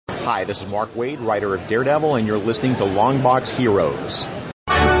Hi, this is Mark Waid, writer of Daredevil, and you're listening to Longbox Heroes.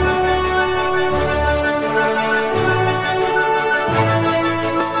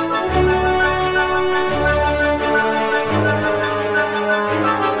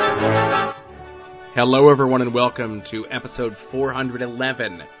 Hello, everyone, and welcome to episode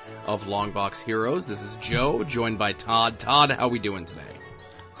 411 of Longbox Heroes. This is Joe, joined by Todd. Todd, how are we doing today?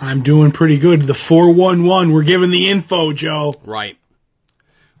 I'm doing pretty good. The 411, we're giving the info, Joe. Right.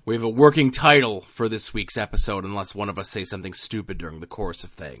 We have a working title for this week's episode, unless one of us says something stupid during the course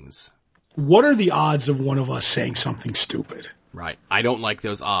of things. What are the odds of one of us saying something stupid? Right. I don't like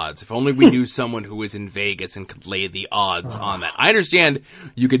those odds. If only we knew someone who was in Vegas and could lay the odds on that. I understand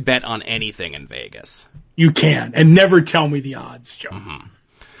you could bet on anything in Vegas. You can, and never tell me the odds, Joe. Mm-hmm.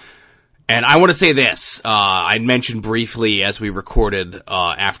 And I want to say this. I mentioned briefly as we recorded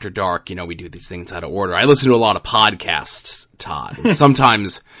After Dark, we do these things out of order. I listen to a lot of podcasts, Todd. And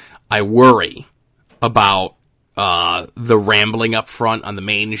sometimes I worry about the rambling up front on the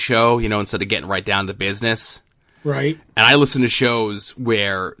main show, instead of getting right down to business. Right. And I listen to shows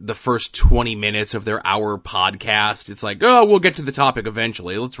where the first 20 minutes of their hour podcast, it's like, oh, we'll get to the topic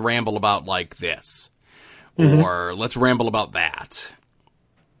eventually. Let's ramble about like this. Mm-hmm. Or let's ramble about that.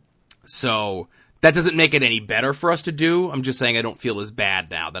 So that doesn't make it any better for us to do. I'm just saying I don't feel as bad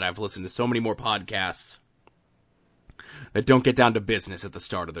now that I've listened to so many more podcasts that don't get down to business at the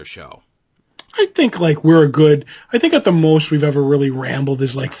start of their show. I think I think at the most we've ever really rambled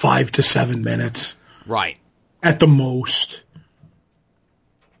is like 5 to 7 minutes. Right. At the most.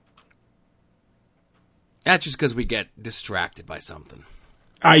 That's just because we get distracted by something.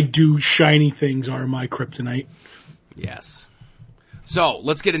 I do. Shiny things are my kryptonite. Yes. So,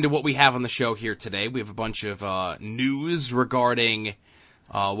 let's get into what we have on the show here today. We have a bunch of news regarding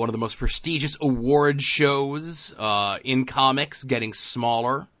one of the most prestigious award shows in comics getting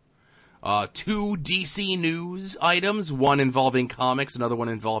smaller. 2 DC news items, one involving comics, another one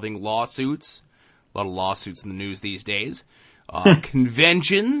involving lawsuits. A lot of lawsuits in the news these days.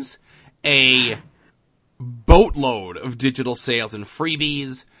 Conventions, a boatload of digital sales and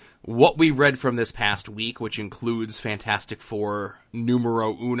freebies, what we read from this past week, which includes Fantastic Four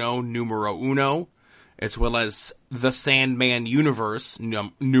numero uno, as well as the Sandman universe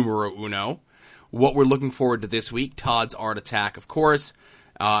numero uno, what we're looking forward to this week, Todd's Art Attack, of course,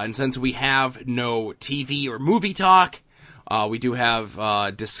 and since we have no TV or movie talk, we do have,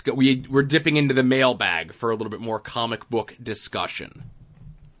 we're dipping into the mailbag for a little bit more comic book discussion.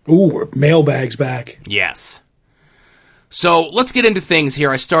 Ooh, mailbag's back. Yes. So, let's get into things here.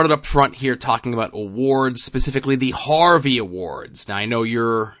 I started up front here talking about awards, specifically the Harvey Awards. Now, I know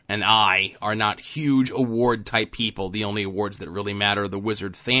you and I are not huge award-type people. The only awards that really matter are the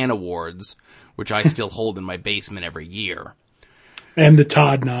Wizard Fan Awards, which I still hold in my basement every year. And the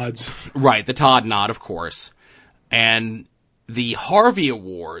Todd Nods. Right, the Todd Nod, of course. And the Harvey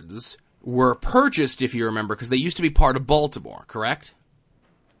Awards were purchased, if you remember, because they used to be part of Baltimore, correct?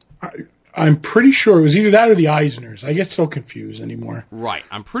 I'm pretty sure it was either that or the Eisners. I get so confused anymore. Right.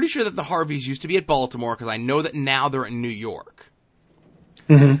 I'm pretty sure that the Harveys used to be at Baltimore because I know that now they're in New York.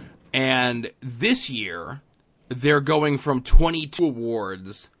 Mm-hmm. And this year, they're going from 22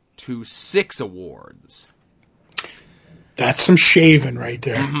 awards to 6 awards. That's some shaving right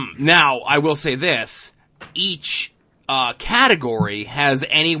there. Mm-hmm. Now, I will say this. Each category has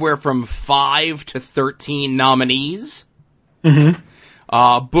anywhere from 5 to 13 nominees. Mm-hmm.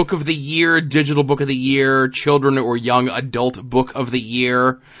 Book of the Year, Digital Book of the Year, Children or Young Adult Book of the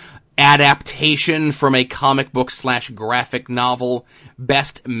Year, Adaptation from a Comic Book / Graphic Novel,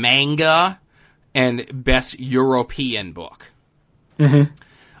 Best Manga, and Best European Book. Mm-hmm.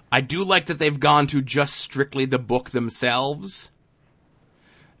 I do like that they've gone to just strictly the book themselves.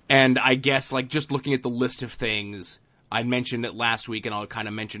 And I guess, just looking at the list of things, I mentioned it last week, and I'll kind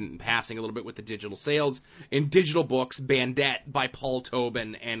of mention it in passing a little bit with the digital sales. In digital books, Bandette by Paul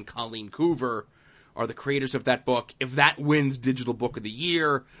Tobin and Colleen Coover are the creators of that book. If that wins Digital Book of the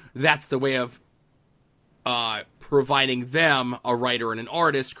Year, that's the way of providing them, a writer and an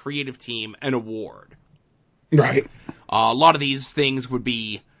artist, creative team, an award. Right. A lot of these things would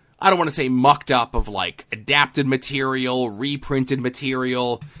be, I don't want to say mucked up of adapted material, reprinted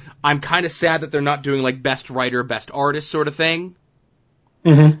material. I'm kind of sad that they're not doing best writer, best artist sort of thing.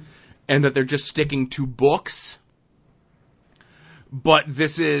 Mm-hmm. And that they're just sticking to books. But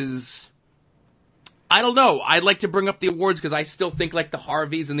this is, I don't know. I'd like to bring up the awards because I still think the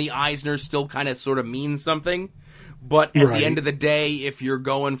Harveys and the Eisners still kind of sort of mean something. But at the end of the day, if you're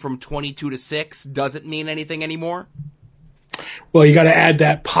going from 22 to 6, does it mean anything anymore? Well, you got to add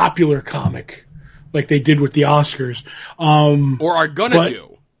that popular comic, like they did with the Oscars, or are gonna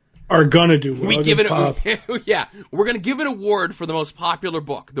do. are gonna do. We're gonna give an award for the most popular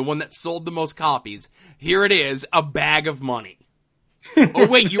book, the one that sold the most copies. Here it is, a bag of money. Oh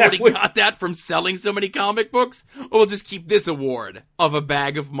wait, you already got that from selling so many comic books? Or we'll just keep this award of a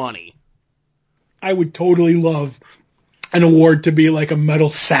bag of money. I would totally love an award to be like a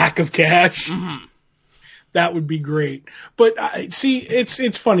metal sack of cash. Mm-hmm. That would be great. But see,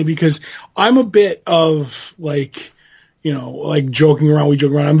 it's funny because I'm a bit of like, you know, like joking around, we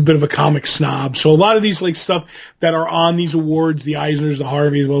joke around. I'm a bit of a comic snob. So a lot of these like stuff that are on these awards, the Eisners, the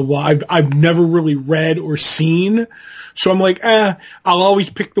Harveys, blah, blah, blah, I've never really read or seen. So I'm like, I'll always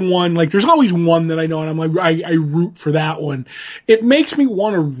pick the one, like there's always one that I know and I'm like, I root for that one. It makes me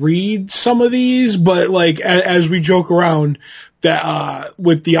want to read some of these, but like as we joke around, that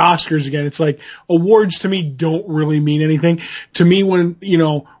with the Oscars again, it's like awards to me don't really mean anything. To me,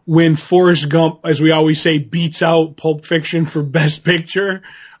 when Forrest Gump, as we always say, beats out Pulp Fiction for Best Picture,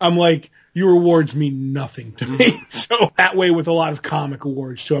 I'm like, your awards mean nothing to me. So that way with a lot of comic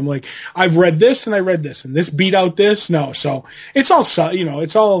awards too. I'm like, I've read this and I read this and this beat out this. No, so it's all what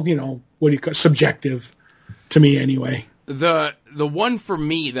do you call subjective to me anyway. The one for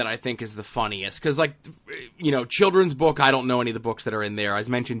me that I think is the funniest, because like, children's book, I don't know any of the books that are in there. As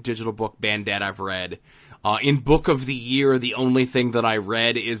mentioned, digital book, Bandette I've read. In Book of the Year, the only thing that I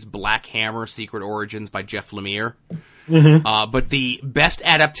read is Black Hammer, Secret Origins by Jeff Lemire. Mm-hmm. But the best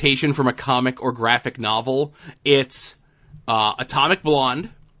adaptation from a comic or graphic novel, it's Atomic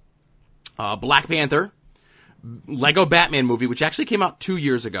Blonde, Black Panther, Lego Batman movie, which actually came out 2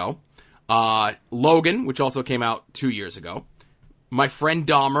 years ago, Logan, which also came out 2 years ago, My Friend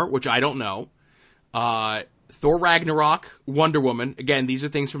Dahmer, which I don't know, Thor Ragnarok, Wonder Woman, again, these are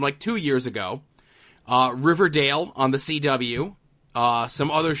things from like 2 years ago, Riverdale on the CW,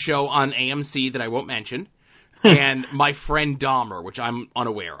 some other show on AMC that I won't mention, and My Friend Dahmer, which I'm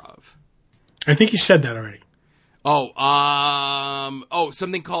unaware of. I think you said that already.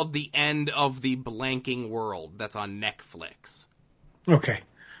 Something called The End of the Blanking World. That's on Netflix. Okay.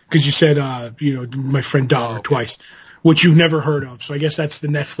 Because you said, My Friend Dahmer twice, which you've never heard of. So I guess that's the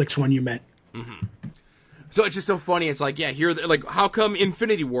Netflix one you meant. Mm-hmm. So it's just so funny. It's like, how come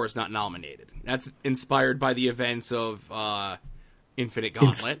Infinity War is not nominated? That's inspired by the events of Infinite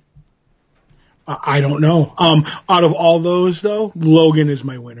Gauntlet. I don't know. Out of all those, though, Logan is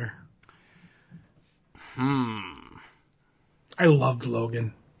my winner. I loved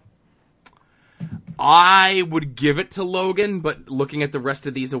Logan. I would give it to Logan, but looking at the rest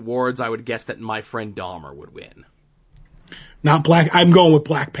of these awards, I would guess that My Friend Dahmer would win. Not Black. I'm going with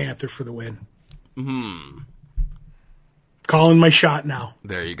Black Panther for the win. Calling my shot now.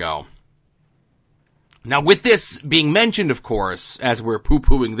 There you go. Now, with this being mentioned, of course, as we're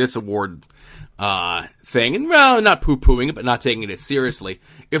poo-pooing this award thing, and well, not poo-pooing it, but not taking it as seriously,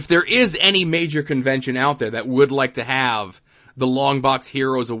 if there is any major convention out there that would like to have the Longbox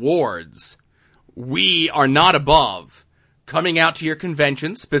Heroes Awards, we are not above coming out to your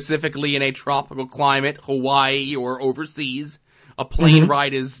convention, specifically in a tropical climate, Hawaii or overseas. A plane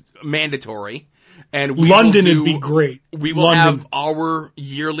ride is mandatory. And London would be great. We will have our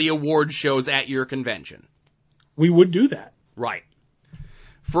yearly award shows at your convention. We would do that. Right.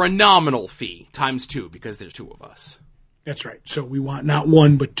 For a nominal fee, times 2, because there's 2 of us. That's right. So we want not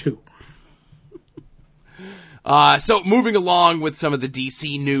 1, but 2. So moving along with some of the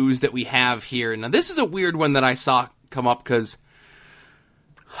DC news that we have here. Now, this is a weird one that I saw come up because,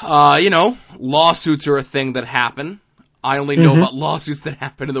 lawsuits are a thing that happen. I only know about lawsuits that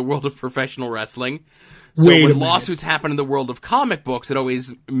happen in the world of professional wrestling. So when lawsuits happen in the world of comic books, it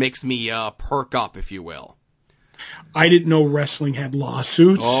always makes me perk up, if you will. I didn't know wrestling had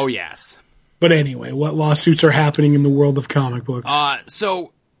lawsuits. Oh, yes. But anyway, what lawsuits are happening in the world of comic books?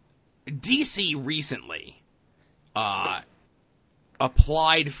 So DC recently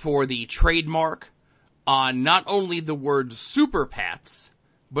applied for the trademark on not only the word Super Pets,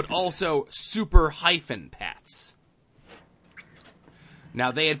 but also Super-Pets.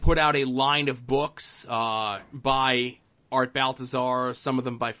 Now, they had put out a line of books by Art Baltazar, some of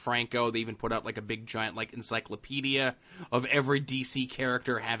them by Franco. They even put out like a big giant encyclopedia of every DC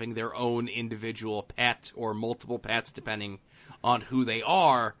character having their own individual pet or multiple pets, depending on who they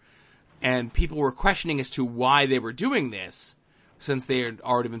are. And people were questioning as to why they were doing this, since they had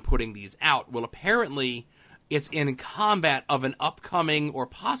already been putting these out. Well, apparently, it's in combat of an upcoming, or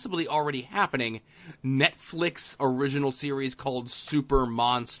possibly already happening, Netflix original series called Super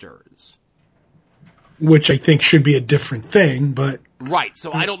Monsters. Which I think should be a different thing, but... Right,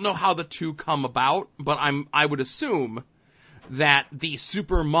 so I don't know how the two come about, but I would assume that the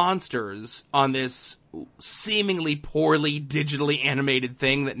super monsters on this seemingly poorly digitally animated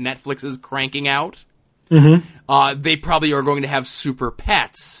thing that Netflix is cranking out, they probably are going to have super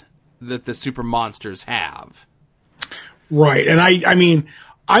pets that the super monsters have. Right. And I mean,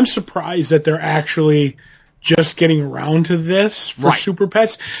 I'm surprised that they're actually just getting around to this for super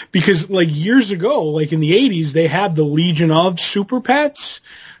pets, because like years ago, like in the 80s, they had the Legion of Super Pets.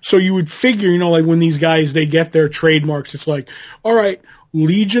 So you would figure, you know, like when these guys, they get their trademarks, it's like, all right,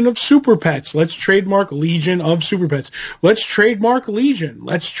 Legion of Super Pets. Let's trademark Legion of Super Pets. Let's trademark Legion.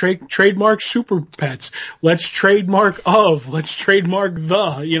 Let's trademark Super Pets. Let's trademark Let's trademark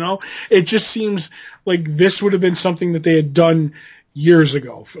the, you know, it just seems like this would have been something that they had done years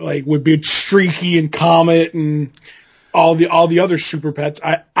ago, like would be Streaky and Comet and all the other super pets.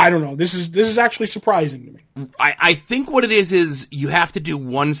 I don't know. This is actually surprising to me. I think what it is you have to do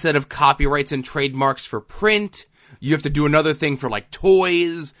one set of copyrights and trademarks for print. You have to do another thing for like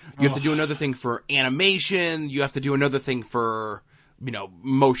toys. You have to do another thing for animation. You have to do another thing for, you know,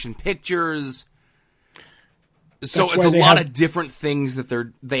 motion pictures. So it's a lot of different things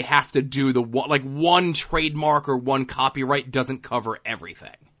that they have to do. Like one trademark or one copyright doesn't cover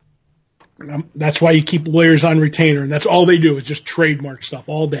everything. That's why you keep lawyers on retainer, and that's all they do is just trademark stuff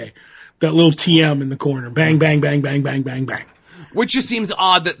all day. That little TM in the corner, bang, bang, bang, bang, bang, bang, bang. Which just seems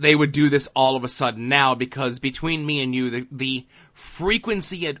odd that they would do this all of a sudden now, because between me and you, the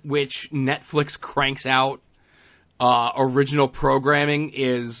frequency at which Netflix cranks out original programming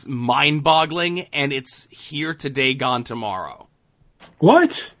is mind-boggling, and it's here today, gone tomorrow.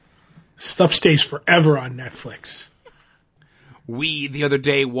 What? Stuff stays forever on Netflix. We, the other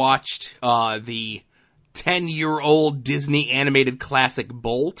day, watched the 10-year-old Disney animated classic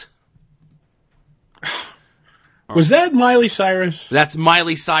Bolt. Was that Miley Cyrus? That's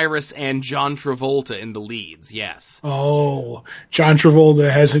Miley Cyrus and John Travolta in the leads, yes. Oh, John Travolta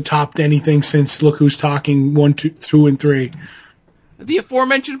hasn't topped anything since Look Who's Talking 1, 2, and 3. The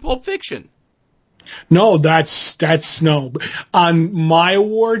aforementioned Pulp Fiction. No, that's no. On my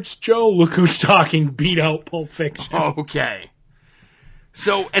awards, Joe, Look Who's Talking beat out Pulp Fiction. Okay.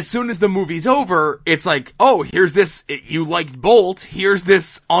 So as soon as the movie's over, it's like, oh, here's this, you liked Bolt, here's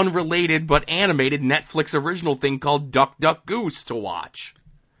this unrelated but animated Netflix original thing called Duck Duck Goose to watch.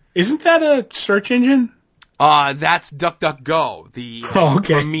 Isn't that a search engine? That's DuckDuckGo, the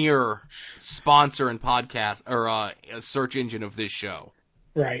premier sponsor and podcast, or search engine of this show.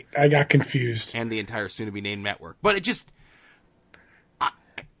 Right, I got confused. And the entire soon-to-be-named network. But it just,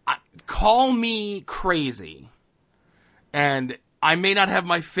 call me crazy, and I may not have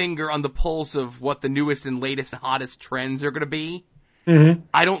my finger on the pulse of what the newest and latest and hottest trends are going to be. Mm-hmm.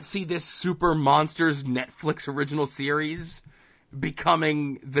 I don't see this Super Monsters Netflix original series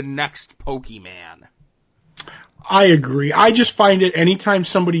becoming the next Pokemon. I agree. I just find it anytime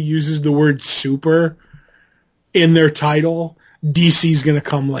somebody uses the word super in their title, DC's going to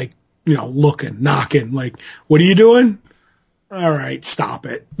come like, you know, looking, knocking, like, what are you doing? All right, stop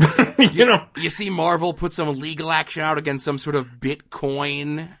it. You know, you see Marvel put some legal action out against some sort of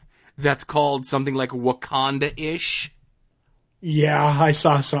Bitcoin that's called something like Wakanda-ish. Yeah, I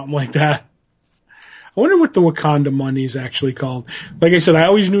saw something like that. I wonder what the Wakanda money is actually called. Like I said, I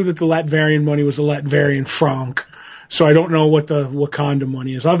always knew that the Latvarian money was the Latvarian franc, so I don't know what the Wakanda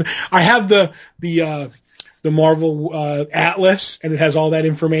money is. I have the Marvel Atlas, and it has all that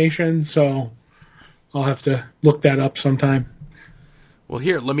information, so I'll have to look that up sometime. Well,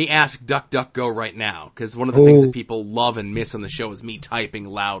 here, let me ask DuckDuckGo right now, because one of the things that people love and miss on the show is me typing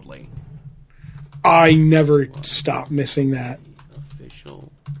loudly. I never stop missing that. Official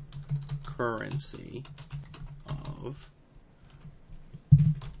currency of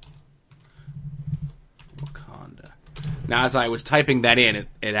Wakanda. Now, as I was typing that in,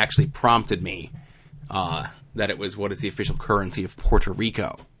 it actually prompted me that it was, what is the official currency of Puerto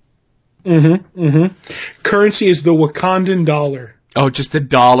Rico? Currency is the Wakandan dollar. Oh, just the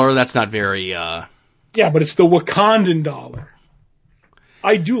dollar? That's not very, Yeah, but it's the Wakandan dollar.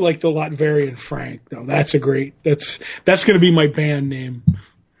 I do like the Latvarian franc, though. That's going to be my band name.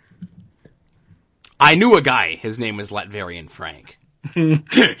 I knew a guy, his name was Latvarian Frank.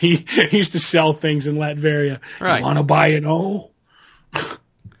 He used to sell things in Latveria. Right. You want to buy it? Oh.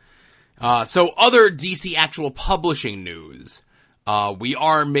 So other DC actual publishing news. We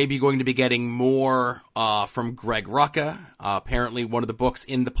are maybe going to be getting more from Greg Rucka. Apparently one of the books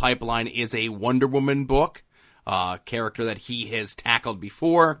in the pipeline is a Wonder Woman book, character that he has tackled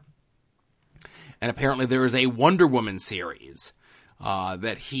before. And apparently there is a Wonder Woman series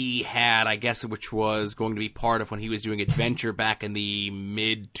that he had, I guess, which was going to be part of when he was doing Adventure back in the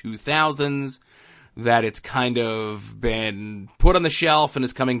mid-2000s, that it's kind of been put on the shelf and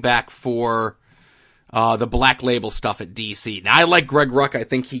is coming back for the Black Label stuff at DC. Now, I like Greg Rucka. I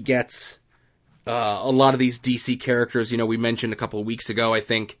think he gets a lot of these DC characters. You know, we mentioned a couple of weeks ago, I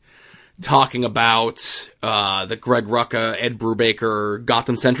think, talking about the Greg Rucka, Ed Brubaker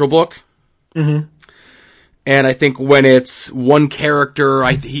Gotham Central book. Mm-hmm. And I think when it's one character,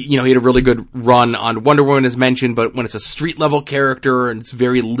 he had a really good run on Wonder Woman, as mentioned, but when it's a street level character and it's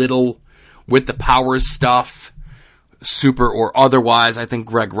very little with the powers stuff, super or otherwise, I think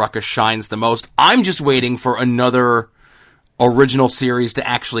Greg Rucka shines the most. I'm just waiting for another original series to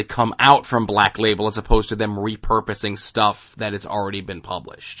actually come out from Black Label as opposed to them repurposing stuff that has already been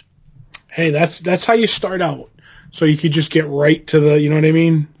published. Hey, that's how you start out. So you could just get right to the, you know what I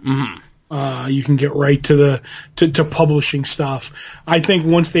mean? Mm-hmm. You can get right to to publishing stuff. I think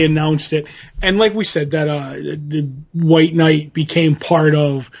once they announced it, and like we said, that the White Knight became part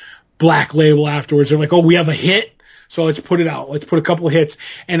of Black Label afterwards. They're like, oh, we have a hit, so let's put it out. Let's put a couple of hits.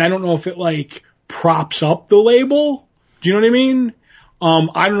 And I don't know if it like props up the label. Do you know what I mean?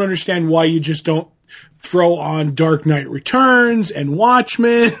 I don't understand why you just don't throw on Dark Knight Returns and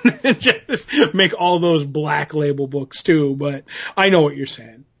Watchmen and just make all those Black Label books too. But I know what you're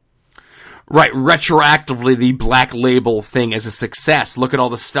saying. Right, retroactively, the Black Label thing is a success. Look at all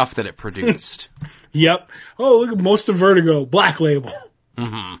the stuff that it produced. Yep. Oh, look at most of Vertigo, Black Label.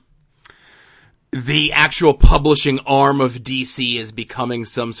 Mm-hmm. The actual publishing arm of DC is becoming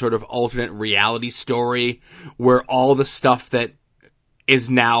some sort of alternate reality story where all the stuff that is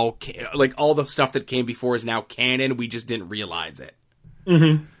now, like all the stuff that came before is now canon. We just didn't realize it.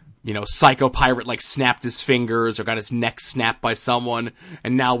 Mm-hmm. You know, Psycho Pirate like snapped his fingers or got his neck snapped by someone,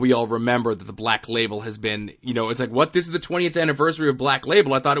 and now we all remember that the Black Label has been, you know, it's like, what? This is the 20th anniversary of Black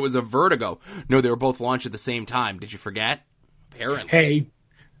Label. I thought it was a Vertigo. No, they were both launched at the same time. Did you forget? Apparently. Hey,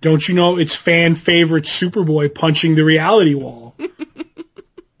 don't you know it's fan favorite Superboy punching the reality wall?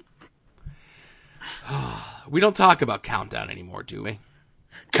 We don't talk about Countdown anymore, do we?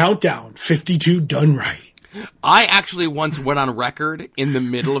 Countdown, 52 done right. I actually once went on record in the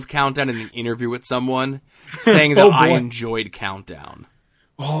middle of Countdown in an interview with someone saying that I enjoyed Countdown.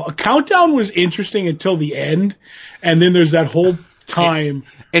 Oh, Countdown was interesting until the end, and then there's that whole time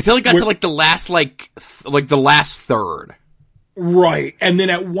until it got to like the last the last third. Right, and then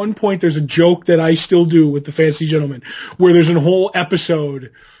at one point there's a joke that I still do with the Fantasy Gentleman where there's a whole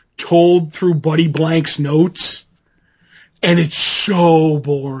episode told through Buddy Blank's notes. And it's so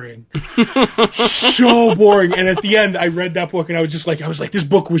boring. So boring. And at the end, I read that book and I was like, this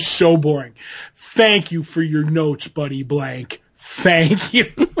book was so boring. Thank you for your notes, Buddy Blank. Thank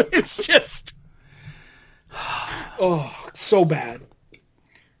you. It's just, oh, so bad.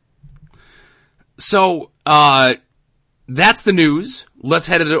 So, that's the news. Let's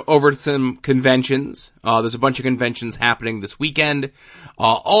head over to some conventions. There's a bunch of conventions happening this weekend,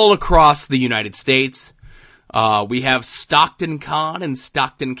 all across the United States. We have Stockton Con in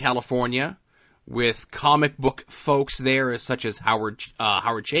Stockton, California, with comic book folks there, such as Howard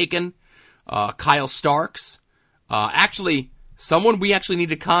Chaykin, Kyle Starks. Actually, someone we actually need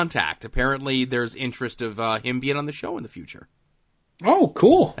to contact. Apparently, there's interest of him being on the show in the future. Oh,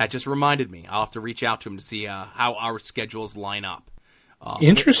 cool. That just reminded me. I'll have to reach out to him to see how our schedules line up.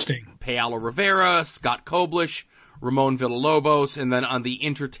 Interesting. Paolo Rivera, Scott Koblish, Ramon Villalobos, and then on the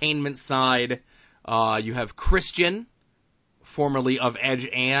entertainment side, you have Christian, formerly of Edge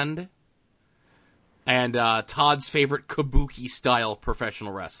and Todd's favorite Kabuki-style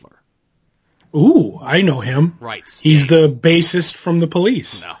professional wrestler. Ooh, I know him. Right. Sting. He's the bassist from The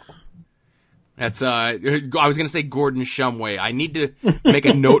Police. No. That's, I was gonna say Gordon Shumway. I need to make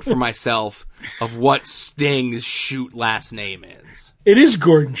a note for myself of what Sting's shoot last name is. It is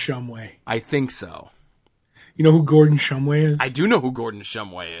Gordon Shumway. I think so. You know who Gordon Shumway is? I do know who Gordon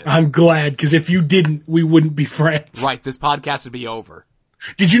Shumway is. I'm glad, because if you didn't, we wouldn't be friends. Right, this podcast would be over.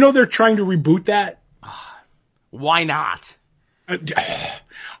 Did you know they're trying to reboot that? Why not?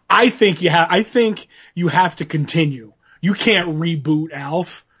 I think you have to continue. You can't reboot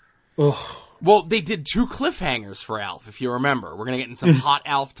Alf. Ugh. Well, they did 2 cliffhangers for Alf, if you remember. We're going to get in some hot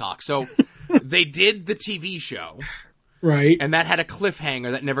Alf talk. So, they did the TV show. Right. And that had a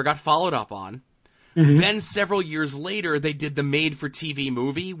cliffhanger that never got followed up on. Mm-hmm. Then, several years later, they did the made-for-TV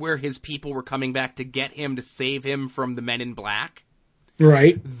movie where his people were coming back to get him to save him from the Men in Black.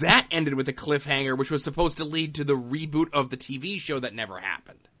 Right. That ended with a cliffhanger, which was supposed to lead to the reboot of the TV show that never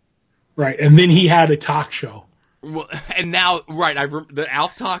happened. Right. And then he had a talk show. Well, and now, right, the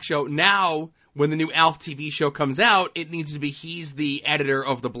Alf talk show, now, when the new Alf TV show comes out, it needs to be he's the editor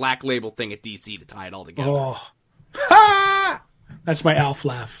of the Black Label thing at DC to tie it all together. Oh. Ha! That's my Alf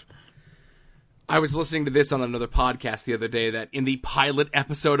laugh. I was listening to this on another podcast the other day that in the pilot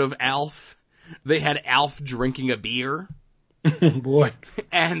episode of Alf, they had Alf drinking a beer. Boy.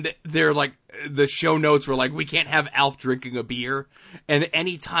 And they're like, the show notes were like, we can't have Alf drinking a beer. And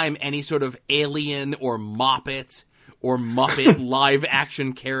anytime any sort of alien or Muppet or Muppet live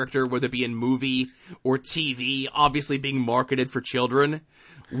action character, whether it be in movie or TV, obviously being marketed for children,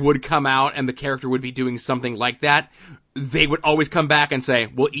 would come out and the character would be doing something like that, they would always come back and say,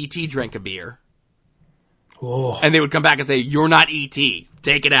 well, E.T. drank a beer. Oh. And they would come back and say, you're not E.T.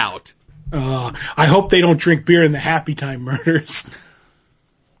 Take it out. I hope they don't drink beer in the Happy Time Murders.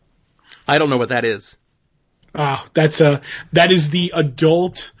 I don't know what that is. That is the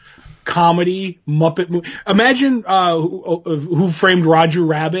adult comedy Muppet movie. Imagine Who Framed Roger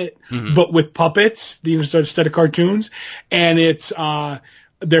Rabbit, but with puppets instead of cartoons, and it's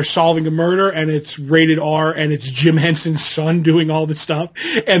they're solving a murder, and it's rated R, and it's Jim Henson's son doing all the stuff,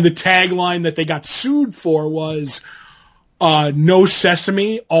 and the tagline that they got sued for was "No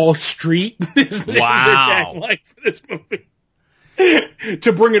Sesame, all street." is their tagline for this movie.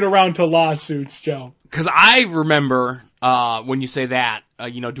 To bring it around to lawsuits, Joe. Because I remember when you say that,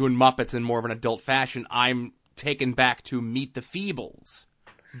 doing Muppets in more of an adult fashion, I'm taken back to Meet the Feebles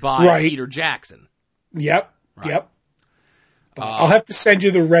by Peter Jackson. Yep. Right. Yep. I'll have to send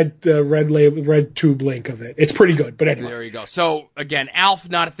you the red tube link of it. It's pretty good, but anyway. There you go. So again, Alf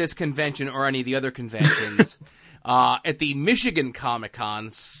not at this convention or any of the other conventions. At the Michigan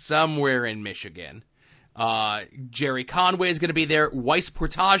Comic-Con, somewhere in Michigan, Jerry Conway is going to be there. Weiss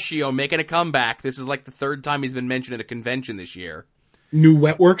Portacio making a comeback. This is like the third time he's been mentioned at a convention this year. New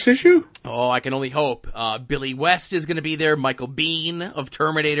Wetworks issue? Oh, I can only hope. Billy West is going to be there. Michael Biehn of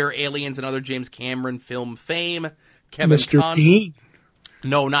Terminator, Aliens, and other James Cameron film fame. Kevin Mr. Bean?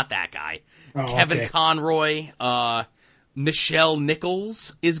 No, not that guy. Kevin Conroy. Nichelle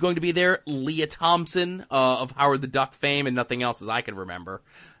Nichols is going to be there. Leah Thompson of Howard the Duck fame and nothing else as I can remember.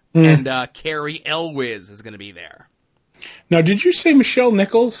 And Carrie Elwes is going to be there. Now, did you say Michelle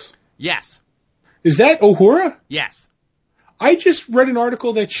Nichols? Yes. Is that Uhura? Yes. I just read an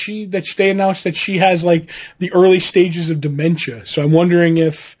article that they announced that she has like the early stages of dementia. So I'm wondering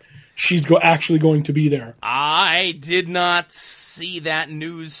if she's actually going to be there. I did not see that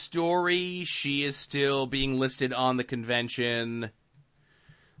news story. She is still being listed on the convention.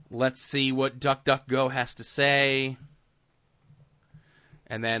 Let's see what DuckDuckGo has to say.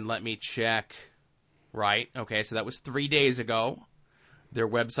 And then let me check. Right. Okay, so that was 3 days ago. Their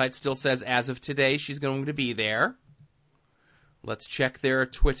website still says as of today she's going to be there. Let's check their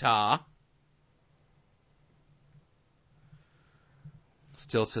Twitter.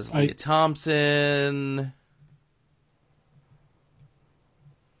 Still says Leah Thompson.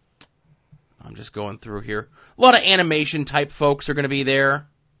 I'm just going through here. A lot of animation type folks are going to be there.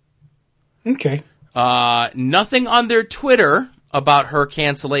 Okay. Nothing on their Twitter about her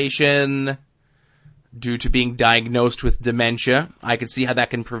cancellation due to being diagnosed with dementia. I can see how that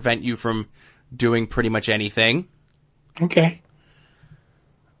can prevent you from doing pretty much anything. Okay.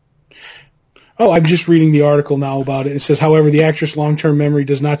 Oh, I'm just reading the article now about it. It says, however, the actress' long-term memory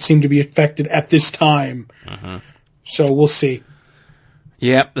does not seem to be affected at this time. So we'll see.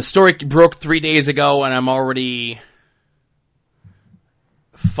 Yep, the story broke 3 days ago, and I'm already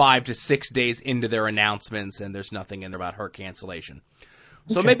 5 to 6 days into their announcements, and there's nothing in there about her cancellation.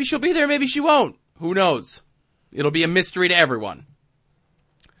 So maybe she'll be there, maybe she won't. Who knows? It'll be a mystery to everyone.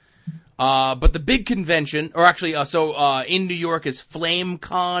 But the big convention, or actually, in New York is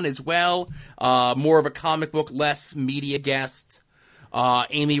FlameCon as well. More of a comic book, less media guests.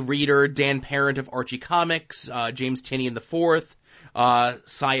 Amy Reeder, Dan Parent of Archie Comics, James Tynion IV,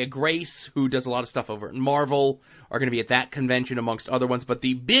 Saya Grace, who does a lot of stuff over at Marvel, are going to be at that convention amongst other ones. But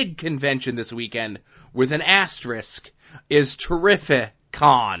the big convention this weekend, with an asterisk, is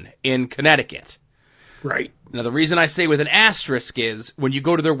Terrificon in Connecticut. Right. Now, the reason I say with an asterisk is when you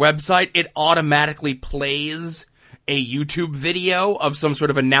go to their website, it automatically plays a YouTube video of some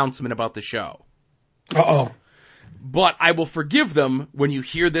sort of announcement about the show. Uh-oh. But I will forgive them when you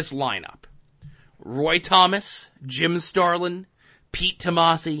hear this lineup. Roy Thomas, Jim Starlin, Pete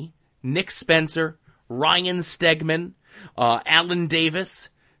Tomasi, Nick Spencer, Ryan Stegman, Alan Davis,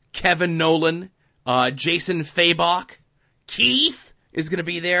 Kevin Nolan, Jason Fabok, Keith is going to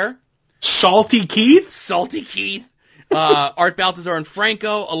be there. Salty Keith? Art Baltazar and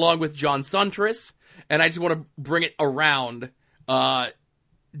Franco, along with John Suntress. And I just want to bring it around. John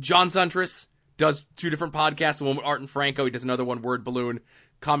Suntress does 2 different podcasts, one with Art and Franco. He does another one, Word Balloon,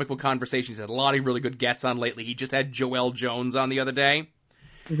 Comic Book Conversations. He's had a lot of really good guests on lately. He just had Joelle Jones on the other day.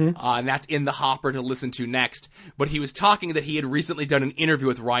 And that's in the hopper to listen to next. But he was talking that he had recently done an interview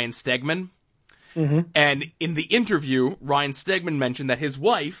with Ryan Stegman. And in the interview, Ryan Stegman mentioned that his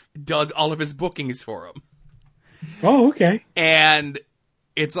wife does all of his bookings for him. Oh, okay. And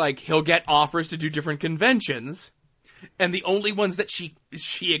it's like he'll get offers to do different conventions, and the only ones that she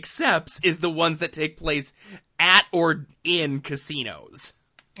accepts is the ones that take place at or in casinos.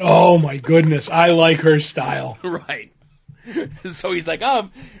 Oh my goodness, I like her style. Right. So he's like,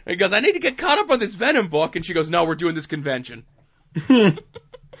 he goes, I need to get caught up on this Venom book, and she goes, no, we're doing this convention.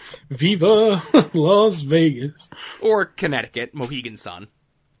 Viva Las Vegas. Or Connecticut, Mohegan Sun.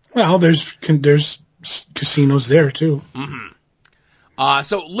 Well, there's casinos there too.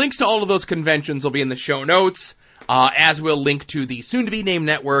 So links to all of those conventions will be in the show notes, as we'll link to the soon-to-be-named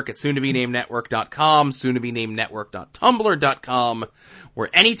network at soon-to-be-named-network.com, soon-to-be-named-network.tumblr.com, where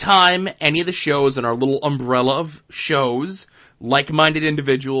anytime any of the shows in our little umbrella of shows, like-minded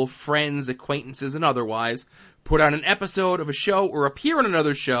individual, friends, acquaintances, and otherwise, put on an episode of a show or appear on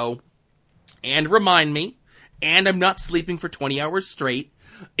another show, and remind me, and I'm not sleeping for 20 hours straight,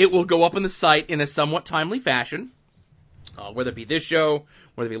 it will go up on the site in a somewhat timely fashion, whether it be this show,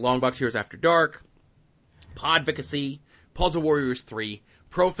 whether it be Longbox Heroes After Dark, Podvocacy, Puzzle Warriors 3,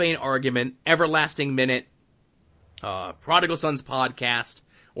 Profane Argument, Everlasting Minute, Prodigal Sons Podcast,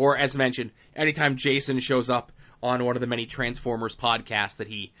 or as mentioned, anytime Jason shows up on one of the many Transformers podcasts that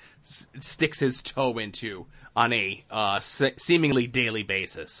he sticks his toe into on a seemingly daily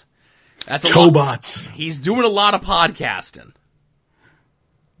basis. That's a Tobots. He's doing a lot of podcasting.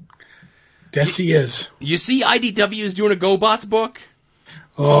 Yes, he is. You see IDW is doing a GoBots book?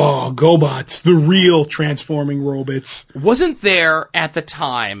 Oh, GoBots, the real transforming robots. Wasn't there, at the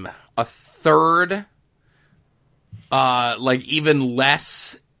time, a third, even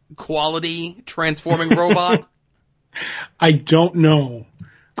less quality transforming robot? I don't know.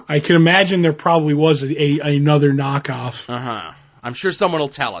 I can imagine there probably was another knockoff. I'm sure someone will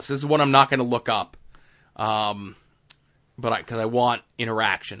tell us. This is one I'm not going to look up. Because I want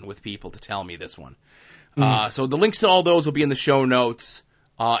interaction with people to tell me this one. So the links to all those will be in the show notes,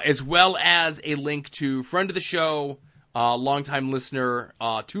 as well as a link to friend of the show, longtime listener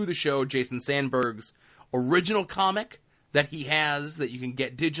to the show, Jason Sandberg's original comic that he has that you can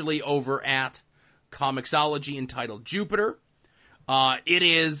get digitally over at Comixology entitled Jupiter. It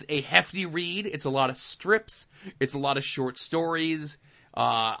is a hefty read. It's a lot of strips. It's a lot of short stories.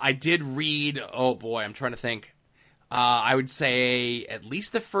 I did read, oh boy, I'm trying to think. I would say at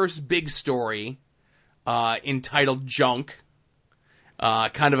least the first big story, entitled Junk.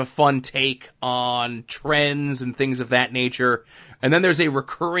 Kind of a fun take on trends and things of that nature. And then there's a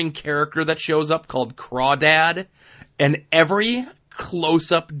recurring character that shows up called Crawdad. And every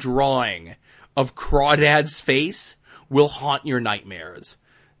close-up drawing of Crawdad's face will haunt your nightmares.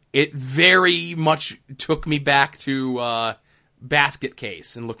 It very much took me back to Basket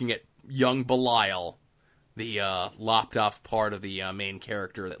Case and looking at young Belial, the lopped off part of the main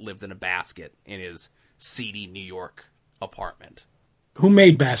character that lived in a basket in his seedy New York apartment. Who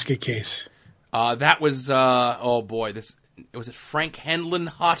made Basket Case? That was, was it Frank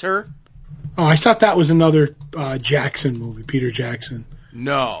Henlenhotter? Oh, I thought that was another Jackson movie, Peter Jackson.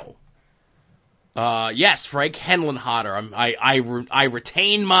 No. Yes, Frank Henlenhotter. I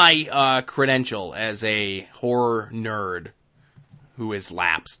retain my credential as a horror nerd who is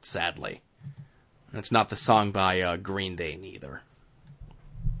lapsed, sadly. It's not the song by Green Day, neither.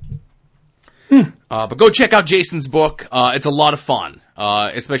 But go check out Jason's book. It's a lot of fun,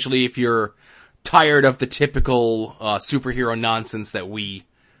 especially if you're tired of the typical superhero nonsense that we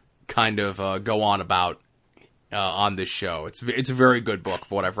kind of go on about on this show. It's a very good book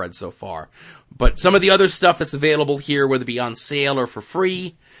for what I've read so far. But some of the other stuff that's available here, whether it be on sale or for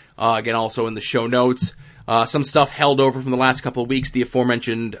free, again, also in the show notes. Some stuff held over from the last couple of weeks, the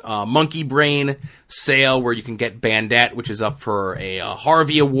aforementioned Monkey Brain sale where you can get Bandette, which is up for a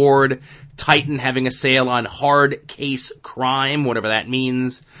Harvey Award. Titan having a sale on Hard Case Crime, whatever that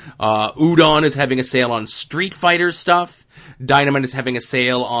means. Udon is having a sale on Street Fighter stuff. Dynamite is having a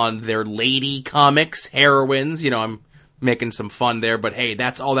sale on their lady comics, heroines. I'm making some fun there, but hey,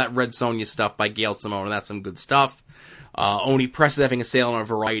 that's all that Red Sonja stuff by Gail Simone, and that's some good stuff. Oni Press is having a sale on a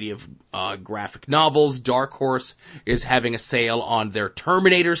variety of graphic novels. Dark Horse is having a sale on their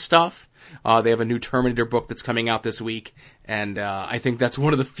Terminator stuff. They have a new Terminator book that's coming out this week, and I think that's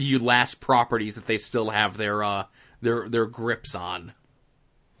one of the few last properties that they still have their grips on.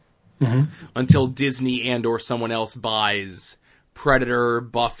 Until Disney and or someone else buys Predator,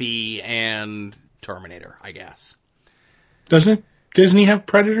 Buffy, and Terminator, I guess. Doesn't Disney have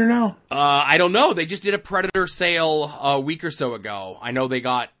Predator now? I don't know. They just did a Predator sale a week or so ago. I know they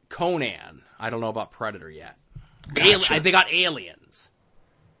got Conan. I don't know about Predator yet. Gotcha. They got Aliens.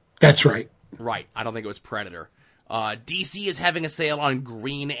 That's right. Right. I don't think it was Predator. DC is having a sale on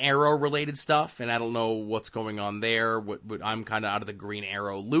Green Arrow related stuff, and I don't know what's going on there. I'm kind of out of the Green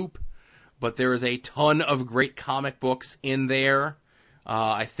Arrow loop, but there is a ton of great comic books in there.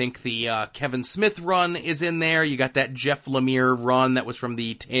 I think the Kevin Smith run is in there. You got that Jeff Lemire run that was from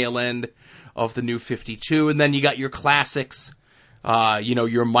the tail end of the New 52, and then you got your classics,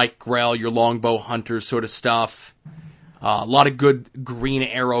 your Mike Grell, your Longbow Hunters sort of stuff. A lot of good Green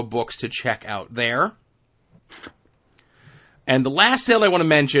Arrow books to check out there. And the last sale I want to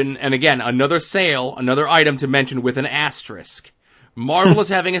mention, and again, another sale, another item to mention with an asterisk. Marvel is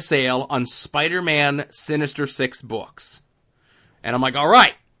having a sale on Spider-Man Sinister Six books. And I'm like, all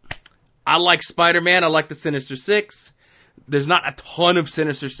right, I like Spider-Man, I like the Sinister Six. There's not a ton of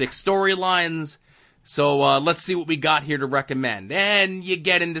Sinister Six storylines, so let's see what we got here to recommend. And you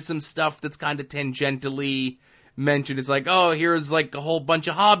get into some stuff that's kind of tangentially mentioned. It's like, oh, here's like a whole bunch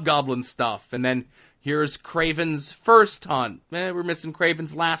of Hobgoblin stuff, and then here's Kraven's first hunt. We're missing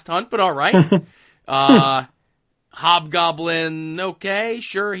Kraven's last hunt, but all right. Hobgoblin, okay,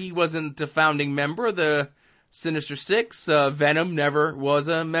 sure, he wasn't a founding member of the Sinister Six. Venom never was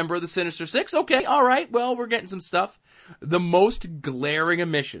a member of the Sinister Six. Okay, all right, well, we're getting some stuff. The most glaring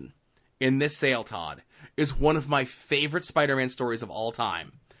omission in this sale, Todd, is one of my favorite Spider-Man stories of all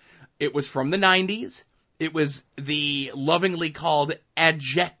time. It was from the 90s. It was the lovingly called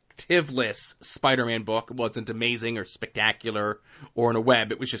adjectiveless Spider-Man book. It wasn't amazing or spectacular or in a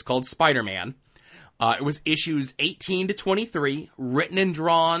web. It was just called Spider-Man. It was issues 18 to 23, written and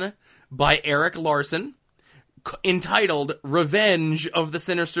drawn by Eric Larson, entitled Revenge of the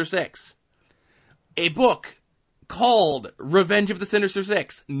Sinister Six. A book called Revenge of the Sinister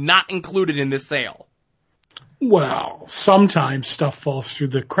Six, not included in this sale. Well, sometimes stuff falls through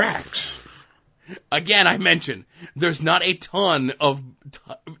the cracks. Again, I mentioned, there's not a ton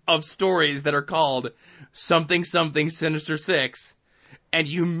of stories that are called something Sinister Six, and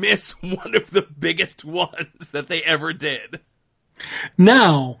you miss one of the biggest ones that they ever did.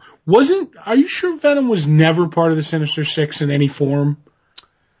 Now, are you sure Venom was never part of the Sinister Six in any form?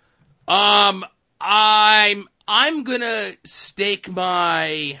 I'm gonna stake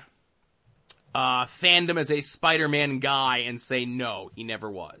my fandom as a Spider-Man guy and say no, he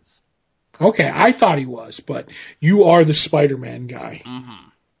never was. Okay, I thought he was, but you are the Spider-Man guy. Mm-hmm.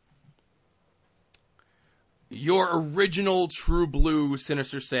 Your original true blue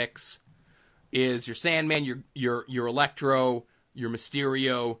Sinister Six is your Sandman, your Electro, your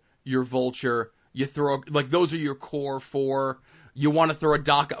Mysterio, your Vulture. You throw, those are your core four. You want to throw a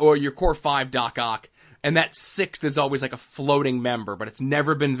Doc, or your core five Doc Ock, and that sixth is always like a floating member, but it's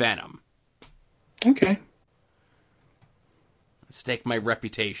never been Venom. Okay. Stake my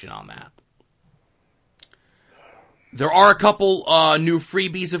reputation on that. There are a couple new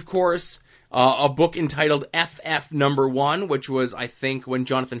freebies, of course. A book entitled FF Number 1, which was, I think, when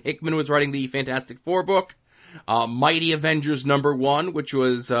Jonathan Hickman was writing the Fantastic Four book. Mighty Avengers Number 1, which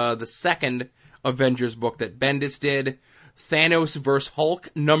was the second Avengers book that Bendis did. Thanos vs. Hulk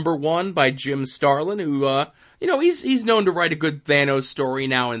Number 1 by Jim Starlin, who, he's known to write a good Thanos story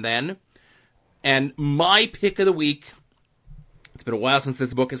now and then. And my pick of the week, it's been a while since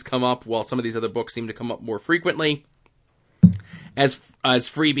this book has come up, while some of these other books seem to come up more frequently, as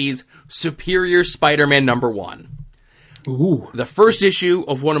freebies, Superior Spider-Man Number 1. Ooh. The first issue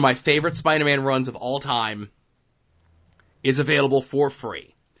of one of my favorite Spider-Man runs of all time is available for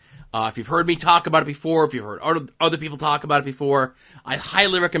free. If you've heard me talk about it before, if you've heard other people talk about it before, I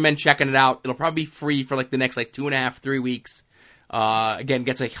highly recommend checking it out. It'll probably be free for the next 2.5, 3 weeks. Again,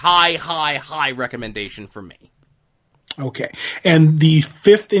 gets a high recommendation from me. Okay. And the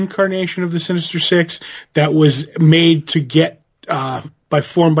fifth incarnation of the Sinister Six that was made to get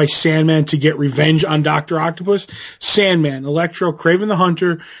formed by Sandman to get revenge on Dr. Octopus. Sandman, Electro, Kraven the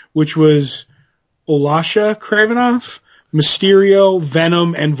Hunter, which was Olasha Kravinoff, Mysterio,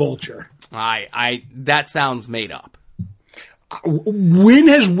 Venom, and Vulture. That sounds made up. When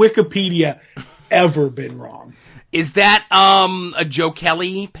has Wikipedia ever been wrong? Is that a Joe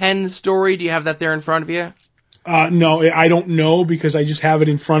Kelly pen story? Do you have that there in front of you? No, I don't know because I just have it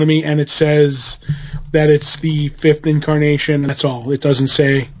in front of me and it says that it's the fifth incarnation. That's all. It doesn't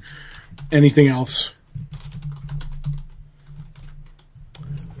say anything else.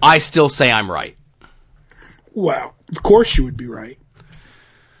 I still say I'm right. Well, of course you would be right.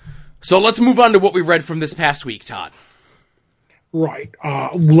 So let's move on to what we read from this past week, Todd. Right.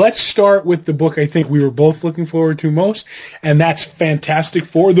 Let's start with the book I think we were both looking forward to most, and that's Fantastic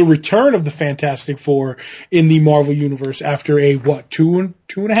Four, the return of the Fantastic Four in the Marvel Universe after a,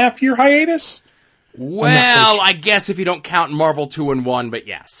 2.5 year hiatus? Well, I guess if you don't count Marvel 2-in-1, but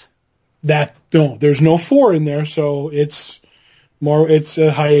yes. No, there's no 4 in there, so it's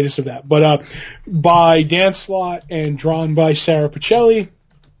a hiatus of that. But by Dan Slott and drawn by Sarah Pichelli.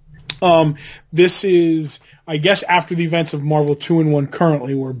 This is, I guess, after the events of Marvel 2-in-1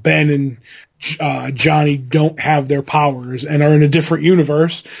 currently, where Ben and Johnny don't have their powers and are in a different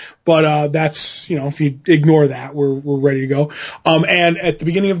universe. But that's, if you ignore that, we're ready to go. And at the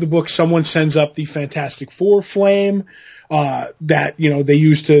beginning of the book, someone sends up the Fantastic Four flame that they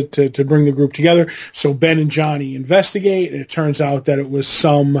use to bring the group together. So Ben and Johnny investigate, and it turns out that it was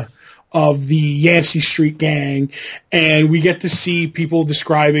some of the Yancey Street gang, and we get to see people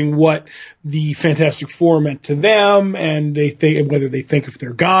describing what the Fantastic Four meant to them, and whether they think if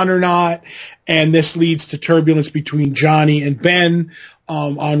they're gone or not. And this leads to turbulence between Johnny and Ben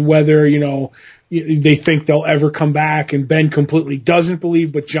on whether they think they'll ever come back, and Ben completely doesn't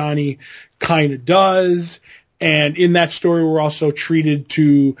believe, but Johnny kind of does. And in that story, we're also treated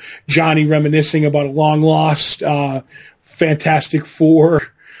to Johnny reminiscing about a long lost Fantastic Four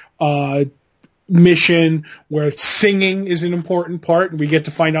mission where singing is an important part, and we get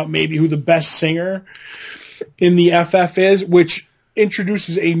to find out maybe who the best singer in the FF is, which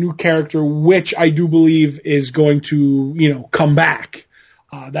introduces a new character, which I do believe is going to, come back.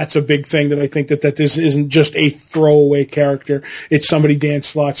 That's a big thing, that I think that this isn't just a throwaway character. It's somebody Dan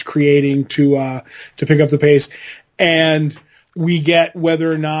Slott's creating to pick up the pace. And we get whether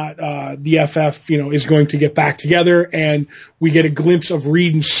or not the FF, is going to get back together, and we get a glimpse of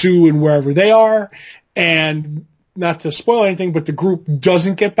Reed and Sue and wherever they are. And not to spoil anything, but the group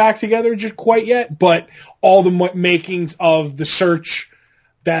doesn't get back together just quite yet, but all the makings of the search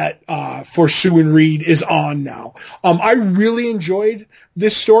that for Sue and Reed is on now. I really enjoyed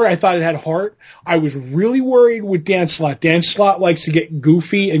this story. I thought it had heart. I was really worried with Dan Slott. Dan Slott likes to get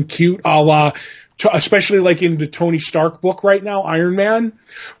goofy and cute, a la, especially like in the Tony Stark book right now, Iron Man.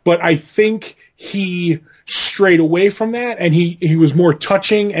 But I think he strayed away from that, and he was more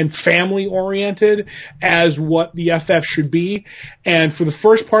touching and family oriented as what the FF should be. And for the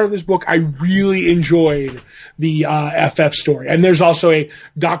first part of this book, I really enjoyed the FF story. And there's also a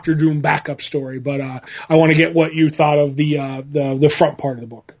Doctor Doom backup story, but I want to get what you thought of the front part of the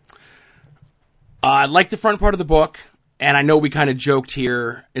book. I like the front part of the book. And I know we kind of joked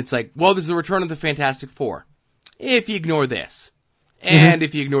here. It's like, well, this is the return of the Fantastic Four. If you ignore this. And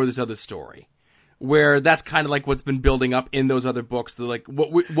if you ignore this other story. Where that's kind of like what's been building up in those other books. They're like,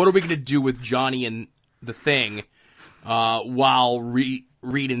 what are we going to do with Johnny and the Thing while Reed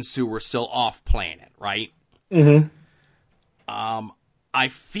and Sue are still off planet, right? Mm-hmm. I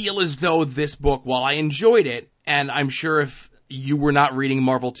feel as though this book, while I enjoyed it, and I'm sure if you were not reading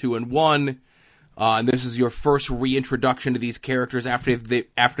Marvel 2-in-1, and this is your first reintroduction to these characters after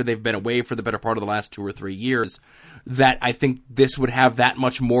they've been away for the better part of the last 2 or 3 years, that I think this would have that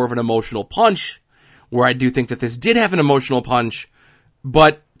much more of an emotional punch, where I do think that this did have an emotional punch.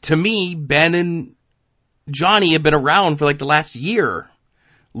 But to me, Ben and Johnny have been around for like the last year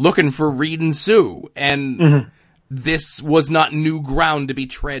looking for Reed and Sue, and this was not new ground to be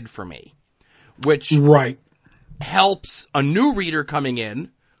tread for me, which helps a new reader coming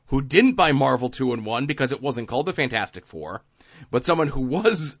in who didn't buy Marvel 2-in-1 because it wasn't called the Fantastic Four, but someone who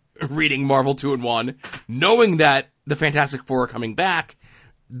was reading Marvel 2-in-1, knowing that the Fantastic Four are coming back.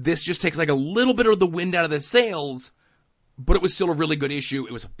 This just takes like a little bit of the wind out of the sails, but it was still a really good issue.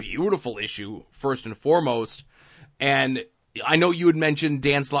 It was a beautiful issue, first and foremost. And I know you had mentioned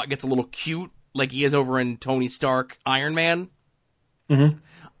Dan Slott gets a little cute, like he is over in Tony Stark Iron Man. Mm-hmm.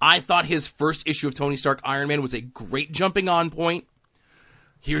 I thought his first issue of Tony Stark Iron Man was a great jumping on point.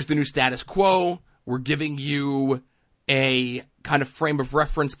 Here's the new status quo. We're giving you a kind of frame of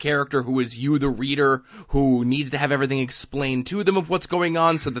reference character who is you, the reader, who needs to have everything explained to them of what's going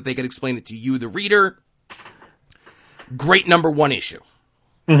on so that they can explain it to you, the reader. Great number 1 issue.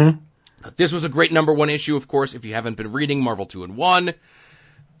 Mm-hmm. This was a great number 1 issue, of course, if you haven't been reading Marvel 2-in-1.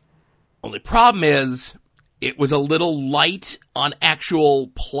 Only problem is, it was a little light on actual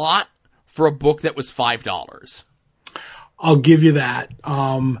plot for a book that was $5. I'll give you that.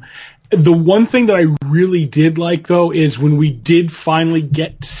 The one thing that I really did like, though, is when we did finally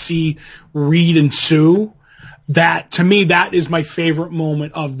get to see Reed and Sue, that, to me, that is my favorite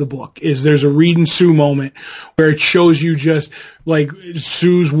moment of the book, is there's a Reed and Sue moment where it shows you just, like,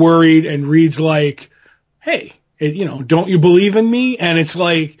 Sue's worried and Reed's like, hey, don't you believe in me? And it's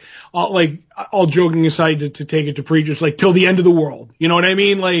like, all joking aside to take it to preachers, like till the end of the world. You know what I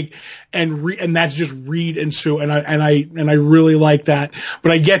mean? Like, and that's just Reed and Sue. And I really like that.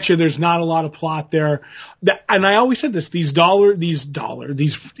 But I get you. There's not a lot of plot there. And I always said this, these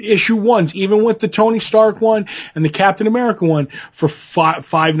issue ones, even with the Tony Stark one and the Captain America one for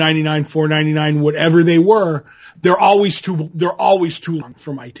 $5.99, $4.99, whatever they were, they're always too long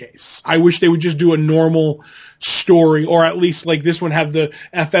for my taste. I wish they would just do a normal story, or at least like this one have the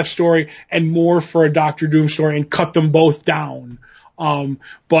FF story and more for a Doctor Doom story and cut them both down.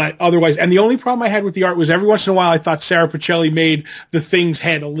 But otherwise, and the only problem I had with the art was every once in a while I thought Sarah Pacelli made the Thing's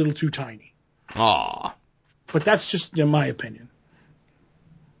head a little too tiny. Aww. But that's just in my opinion.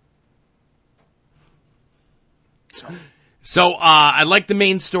 So, I like the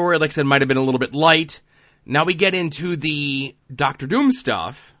main story. Like I said, might have been a little bit light. Now we get into the Doctor Doom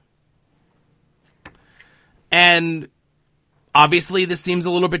stuff. And obviously this seems a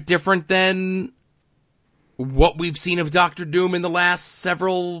little bit different than what we've seen of Doctor Doom in the last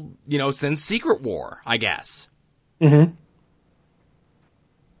several, since Secret War, I guess. Mm-hmm.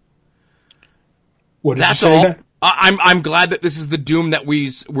 What did That's you say all. that? I'm glad that this is the Doom that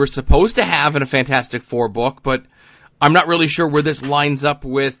we're supposed to have in a Fantastic Four book, but I'm not really sure where this lines up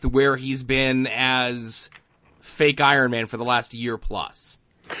with where he's been as fake Iron Man for the last year plus.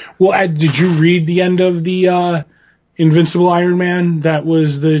 Well, did you read the end of the Invincible Iron Man? That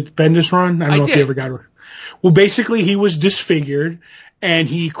was the Bendis run? I don't know if you ever got it. Well, basically, he was disfigured, and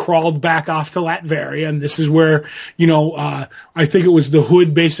he crawled back off to Latveria, and this is where, I think it was the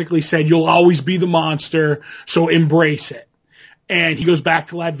Hood basically said, you'll always be the monster, so embrace it. And he goes back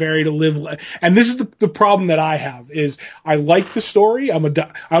to Latveria to live. And this is the problem that I have is I like the story. I don't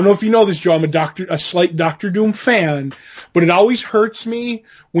know if you know this, Joe. I'm a slight Doctor Doom fan, but it always hurts me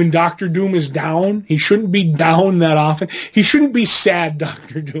when Doctor Doom is down. He shouldn't be down that often. He shouldn't be sad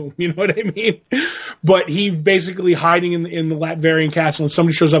Doctor Doom. You know what I mean? But he basically hiding in the Latverian castle, and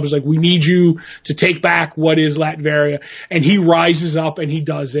somebody shows up and is like, we need you to take back what is Latveria. And he rises up and he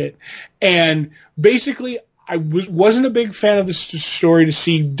does it. And basically, I wasn't a big fan of the story to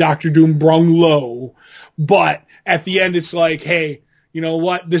see Doctor Doom brung low, but at the end it's like, hey, you know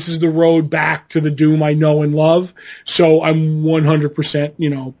what? This is the road back to the Doom I know and love, so I'm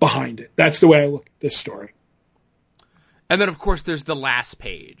 100%, behind it. That's the way I look at this story. And then, of course, there's the last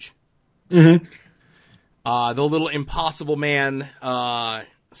page. Mm-hmm. The little Impossible Man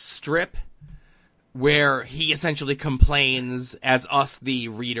strip, where he essentially complains, as us, the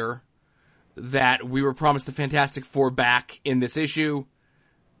reader, that we were promised the Fantastic Four back in this issue,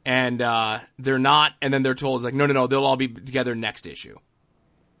 and they're not, and then they're told, it's like, no, they'll all be together next issue.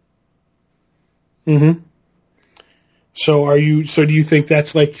 Mm-hmm. So do you think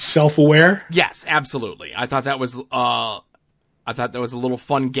that's like self-aware? Yes, absolutely. I thought that was a little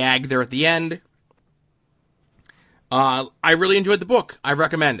fun gag there at the end. I really enjoyed the book. I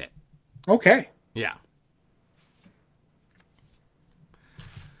recommend it. Okay. Yeah.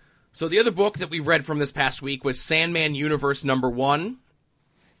 So the other book that we read from this past week was Sandman Universe #1,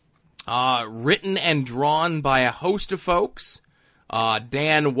 written and drawn by a host of folks,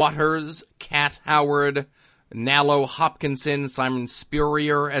 Dan Watters, Kat Howard, Nalo Hopkinson, Simon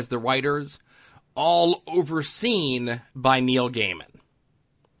Spurrier as the writers, all overseen by Neil Gaiman.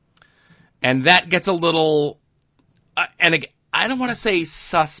 And that gets a little, and again, I don't want to say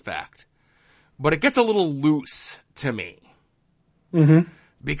suspect, but it gets a little loose to me. Mm-hmm.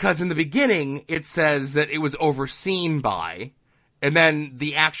 Because in the beginning, it says that it was overseen by, and then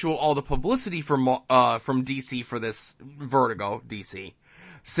all the publicity from DC for this, Vertigo, DC,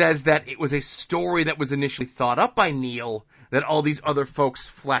 says that it was a story that was initially thought up by Neil that all these other folks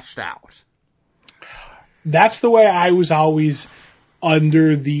fleshed out. That's the way I was always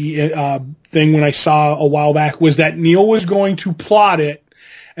under the thing when I saw a while back, was that Neil was going to plot it,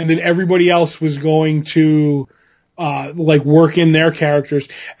 and then everybody else was going to work in their characters.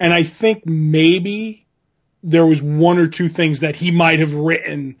 And I think maybe there was one or two things that he might have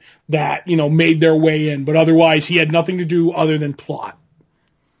written that, made their way in, but otherwise he had nothing to do other than plot.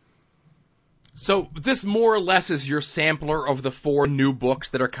 So this more or less is your sampler of the 4 new books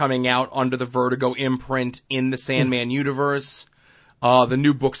that are coming out under the Vertigo imprint in the Sandman universe. The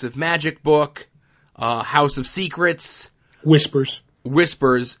new Books of Magic book, House of Secrets. Whispers,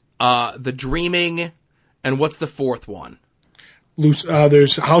 The Dreaming, and what's the 4th one?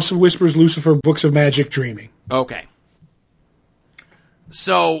 There's House of Whispers, Lucifer, Books of Magic, Dreaming. Okay.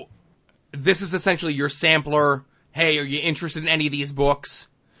 So, this is essentially your sampler. Hey, are you interested in any of these books?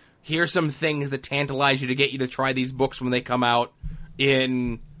 Here's some things that tantalize you to get you to try these books when they come out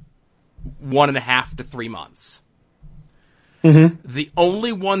in 1.5 to 3 months. Mm-hmm. The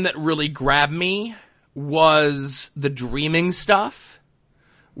only one that really grabbed me was the dreaming stuff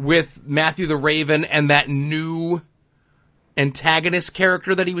with Matthew the Raven and that new antagonist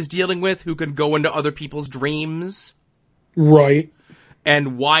character that he was dealing with who could go into other people's dreams. Right.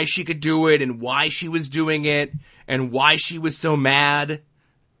 And why she could do it and why she was doing it and why she was so mad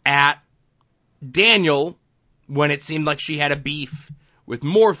at Daniel when it seemed like she had a beef with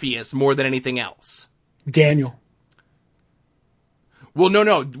Morpheus more than anything else. Daniel. Well,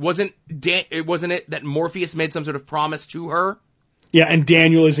 no. Wasn't it that Morpheus made some sort of promise to her? Yeah, and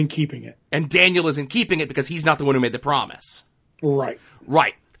Daniel isn't keeping it. And Daniel isn't keeping it because he's not the one who made the promise. Right.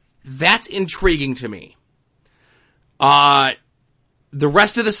 Right. That's intriguing to me. The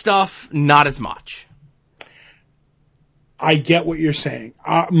rest of the stuff, not as much. I get what you're saying.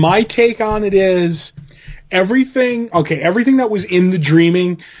 My take on it is everything that was in the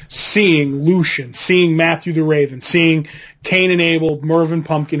dreaming, seeing Lucian, seeing Matthew the Raven, seeing Cain and Abel, Mervyn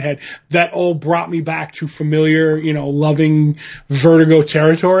Pumpkinhead, that all brought me back to familiar, loving Vertigo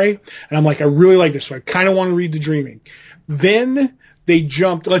territory. And I'm like, I really like this, so I kind of want to read the dreaming. Then they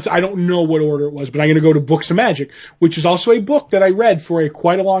jumped, I don't know what order it was, but I'm going to go to Books of Magic, which is also a book that I read for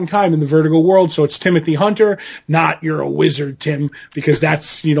quite a long time in the Vertigo world. So it's Timothy Hunter, not You're a Wizard, Tim, because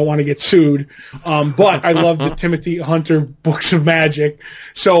that's, you don't want to get sued. But I love the Timothy Hunter Books of Magic.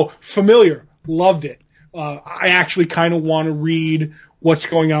 So familiar, loved it. I actually kind of want to read what's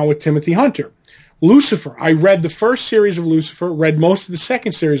going on with Timothy Hunter. Lucifer, I read the first series of Lucifer, read most of the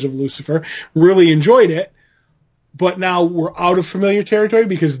second series of Lucifer, really enjoyed it. But now we're out of familiar territory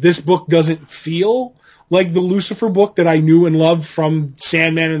because this book doesn't feel like the Lucifer book that I knew and loved from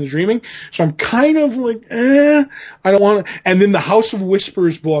Sandman and the Dreaming. So I'm kind of like, I don't want to. And then the House of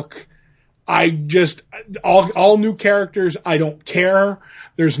Whispers book, I just, all new characters, I don't care.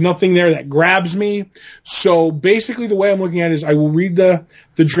 There's nothing there that grabs me. So basically the way I'm looking at it is I will read the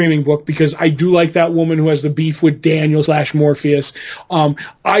Dreaming book because I do like that woman who has the beef with Daniel / Morpheus.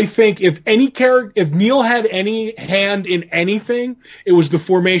 I think if Neil had any hand in anything, it was the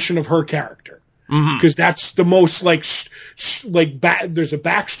formation of her character. Because that's the most there's a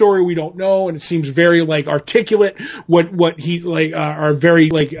backstory we don't know, and it seems very articulate what he are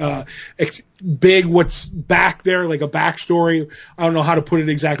very big what's back there, like a backstory. I don't know how to put it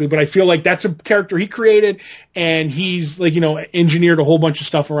exactly, but I feel like that's a character he created, and he's engineered a whole bunch of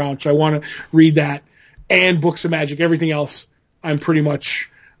stuff around. So I want to read that and Books of Magic. Everything else I'm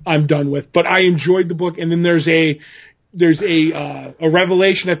done with, but I enjoyed the book, and then there's a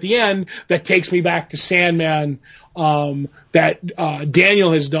revelation at the end that takes me back to Sandman, that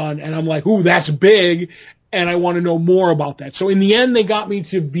Daniel has done. And I'm like, ooh, that's big. And I want to know more about that. So in the end, they got me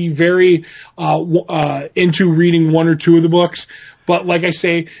to be very, into reading one or two of the books. But like I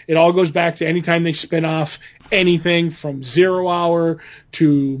say, it all goes back to anytime they spin off anything from 0 Hour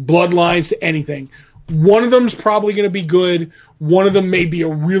to Bloodlines to anything. One of them's probably going to be good. One of them may be a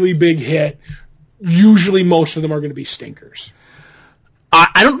really big hit. Usually most of them are going to be stinkers.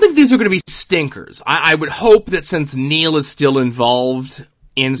 I don't think these are going to be stinkers. I would hope that since Neil is still involved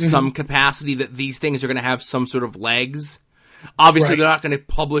in some capacity, that these things are going to have some sort of legs. Obviously, They're not going to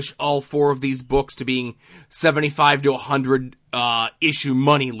publish all 4 of these books to being 75 to 100 issue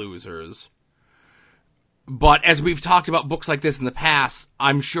money losers. But as we've talked about books like this in the past,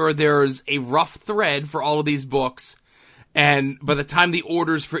 I'm sure there's a rough thread for all of these books. And by the time the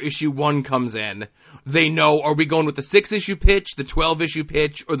orders for issue 1 comes in, they know, are we going with the 6-issue pitch, the 12-issue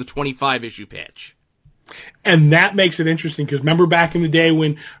pitch, or the 25-issue pitch? And that makes it interesting, because remember back in the day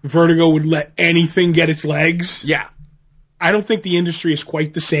when Vertigo would let anything get its legs? Yeah. I don't think the industry is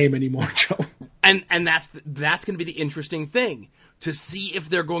quite the same anymore, Joe. And that's going to be the interesting thing, to see if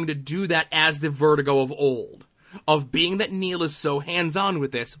they're going to do that as the Vertigo of old. Of being that Neil is so hands-on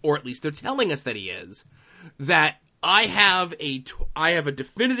with this, or at least they're telling us that he is, that I have a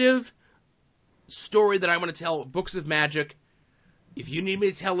definitive story that I want to tell, Books of Magic. If you need me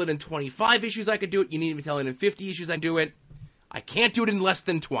to tell it in 25 issues, I could do it. You need me to tell it in 50 issues, I can do it. I can't do it in less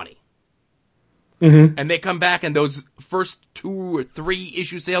than 20. Mm-hmm. And they come back and those first 2 or 3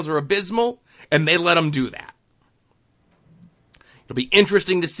 issue sales are abysmal, and they let them do that. It'll be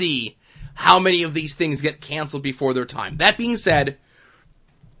interesting to see how many of these things get canceled before their time. That being said,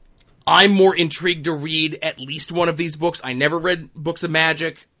 I'm more intrigued to read at least one of these books. I never read Books of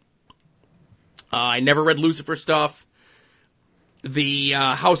Magic. I never read Lucifer stuff. The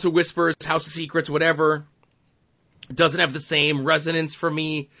House of Whispers, House of Secrets, whatever, doesn't have the same resonance for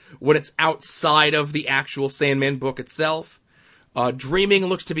me when it's outside of the actual Sandman book itself. Dreaming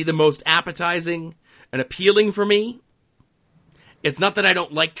looks to be the most appetizing and appealing for me. It's not that I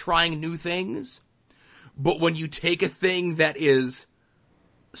don't like trying new things, But when you take a thing that is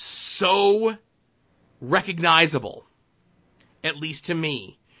so recognizable, at least to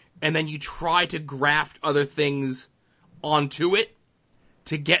me, and then you try to graft other things onto it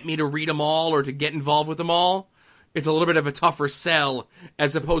to get me to read them all or to get involved with them all, it's a little bit of a tougher sell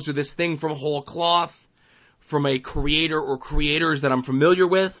as opposed to this thing from whole cloth, from a creator or creators that I'm familiar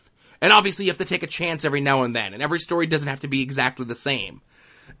with. And obviously you have to take a chance every now and then, and every story doesn't have to be exactly the same.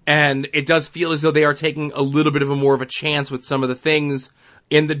 And it does feel as though they are taking a little bit of a more of a chance with some of the things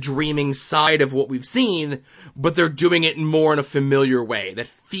in the dreaming side of what we've seen, but they're doing it more in a familiar way that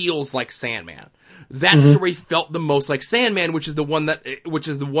feels like Sandman. That story felt the most like Sandman, which is the one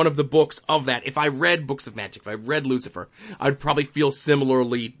of the books of that. If I read Books of Magic, if I read Lucifer, I'd probably feel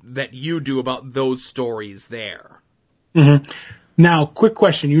similarly that you do about those stories there. Mm-hmm. Now, quick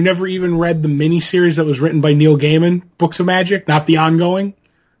question. You never even read the miniseries that was written by Neil Gaiman, Books of Magic, not the ongoing?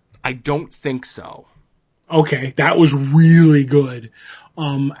 I don't think so. Okay, that was really good.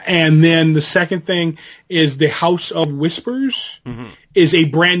 And then the second thing is the House of Whispers is a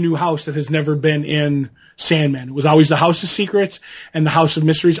brand new house that has never been in Sandman. It was always the House of Secrets and the House of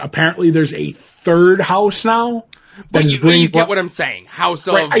Mysteries. Apparently there's a third house now. But you get what I'm saying. House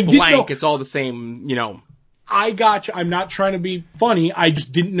of blank, it's all the same, you know. I got you. I'm not trying to be funny. I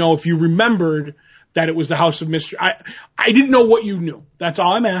just didn't know if you remembered that it was the House of Mystery. I didn't know what you knew. That's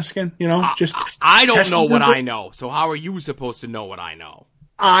all I'm asking, you know. I don't know what I know, so how are you supposed to know what I know?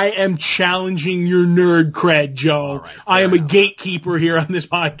 I am challenging your nerd cred, Joe. Right, I am a gatekeeper here on this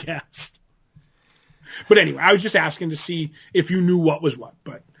podcast. But anyway, I was just asking to see if you knew what was what.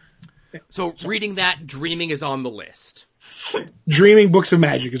 But so reading that, Dreaming is on the list. Dreaming, Books of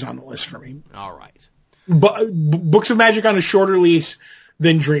Magic is on the list for me. All right. But Books of Magic on a shorter lease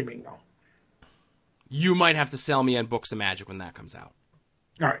than Dreaming, though. You might have to sell me on Books of Magic when that comes out.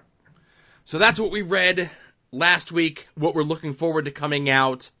 All right. So that's what we read last week, what we're looking forward to coming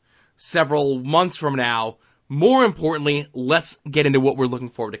out several months from now. More importantly, let's get into what we're looking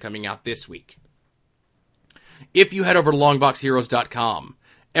forward to coming out this week. If you head over to longboxheroes.com,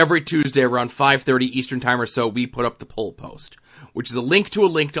 every Tuesday around 5:30 Eastern Time or so, we put up the poll post, which is a link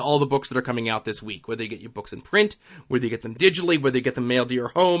to all the books that are coming out this week, whether you get your books in print, whether you get them digitally, whether you get them mailed to your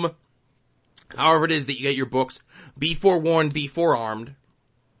home. However it is that you get your books, be forewarned, be forearmed.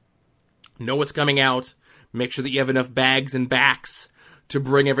 Know what's coming out. Make sure that you have enough bags and backs to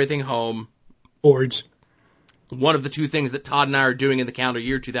bring everything home. Boards. One of the two things that Todd and I are doing in the calendar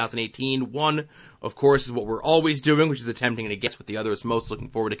year 2018, one, of course, is what we're always doing, which is attempting to guess what the other is most looking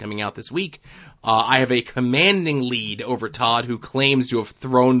forward to coming out this week. I have a commanding lead over Todd, who claims to have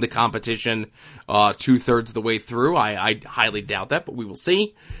thrown the competition 2/3 of the way through. I highly doubt that, but we will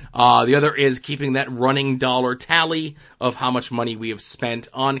see. The other is keeping that running dollar tally of how much money we have spent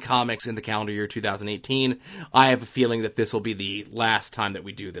on comics in the calendar year 2018. I have a feeling that this will be the last time that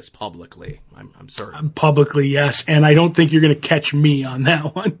we do this publicly. I'm certain. Publicly, yes. And I don't think you're going to catch me on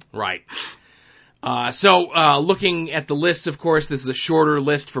that one. Right. So looking at the list, of course, this is a shorter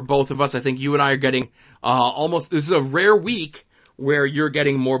list for both of us. I think you and I are getting this is a rare week where you're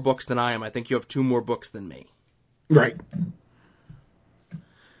getting more books than I am. I think you have 2 more books than me. Right.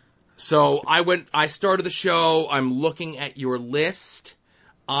 So I started the show, I'm looking at your list.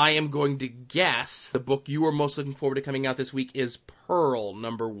 I am going to guess the book you are most looking forward to coming out this week is Pearl,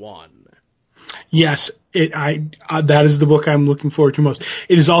 #1. Yes, that is the book I'm looking forward to most.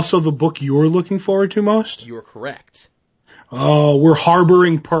 It is also the book you're looking forward to most? You are correct. Oh, we're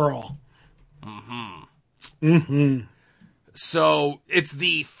harboring Pearl. Mm-hmm. Mm-hmm. So it's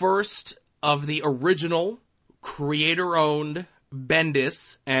the first of the original creator-owned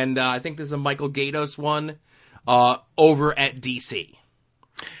Bendis, and I think there's a Michael Gaydos one over at DC.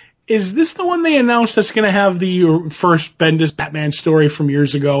 Is this the one they announced that's going to have the first Bendis Batman story from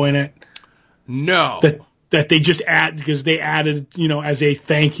years ago in it? No. That they just add because they added, as a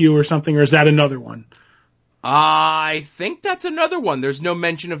thank you or something, or is that another one? I think that's another one. There's no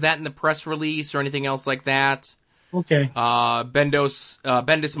mention of that in the press release or anything else like that. Okay.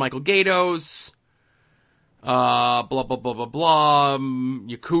 Bendis, Michael Gaydos, blah, blah, blah, blah, blah,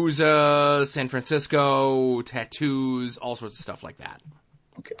 Yakuza, San Francisco, tattoos, all sorts of stuff like that.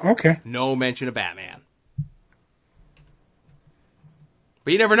 Okay. No mention of Batman.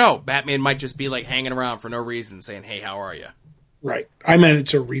 But you never know. Batman might just be like hanging around for no reason saying, hey, how are you? Right. I meant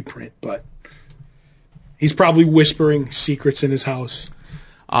it's a reprint, but he's probably whispering secrets in his house.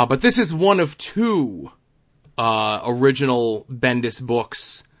 But this is one of 2 original Bendis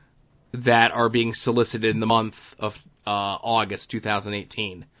books that are being solicited in the month of August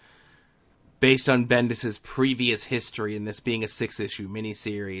 2018. Based on Bendis's previous history, and this being a 6-issue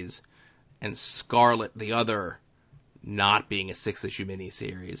miniseries, and Scarlet, the other, not being a 6-issue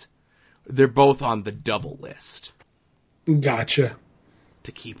miniseries. They're both on the double list. Gotcha.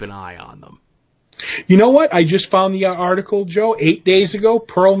 To keep an eye on them. You know what? I just found the article, Joe, 8 days ago,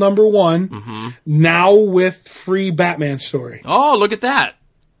 Pearl #1, now with free Batman story. Oh, look at that.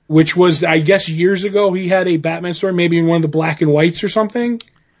 Which was, I guess, years ago, he had a Batman story, maybe in one of the black and whites or something.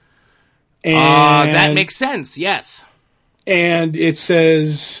 And that makes sense, yes. And it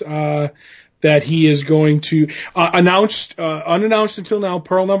says that he is going to unannounced until now.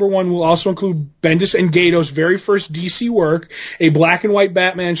 Pearl #1 will also include Bendis and Gato's very first DC work, a black and white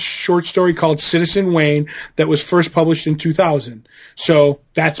Batman short story called Citizen Wayne that was first published in 2000. So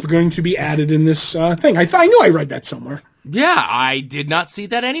that's going to be added in this thing. I knew I read that somewhere. Yeah, I did not see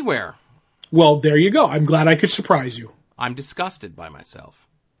that anywhere. Well, there you go. I'm glad I could surprise you. I'm disgusted by myself.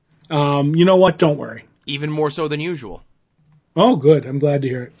 You know what? Don't worry. Even more so than usual. Oh, good. I'm glad to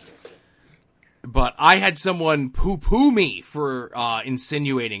hear it. But I had someone poo-poo me for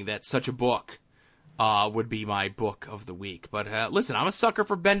insinuating that such a book would be my book of the week. But listen, I'm a sucker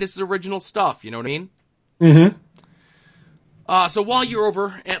for Bendis' original stuff, you know what I mean? Mm-hmm. So while you're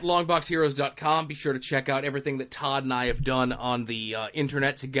over at longboxheroes.com, be sure to check out everything that Todd and I have done on the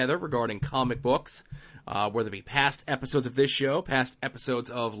internet together regarding comic books, whether it be past episodes of this show, past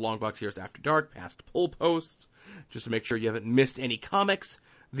episodes of Longbox Heroes After Dark, past pull posts, just to make sure you haven't missed any comics.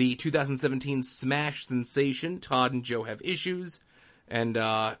 The 2017 Smash sensation, Todd and Joe Have Issues, and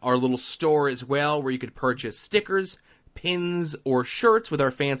our little store as well, where you could purchase stickers, pins, or shirts with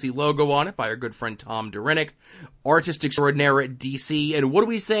our fancy logo on it by our good friend Tom Derenick, artist extraordinaire at DC. And what do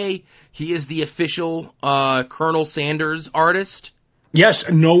we say? He is the official Colonel Sanders artist? Yes,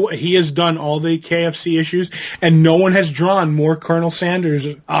 no, he has done all the KFC issues, and no one has drawn more Colonel Sanders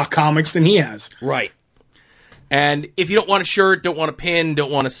comics than he has. Right. And if you don't want a shirt, don't want a pin,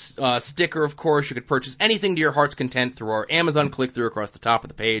 don't want a sticker, of course, you could purchase anything to your heart's content through our Amazon click-through across the top of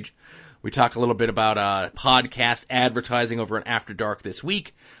the page. We talk a little bit about podcast advertising over in After Dark this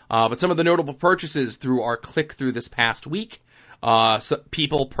week. But some of the notable purchases through our click-through this past week, so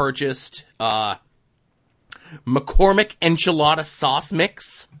people purchased McCormick Enchilada Sauce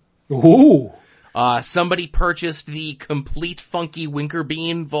Mix. Ooh. Somebody purchased the Complete Funky Winker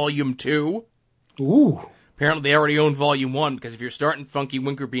Bean Volume 2. Ooh. Apparently they already own Volume 1, because if you're starting Funky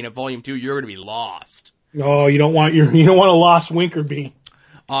Winker Bean at Volume 2, you're going to be lost. Oh, you don't want a lost Winker Bean.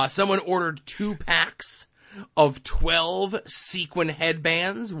 Someone ordered 2 packs of 12 sequin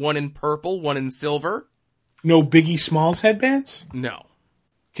headbands, one in purple, one in silver. No Biggie Smalls headbands? No.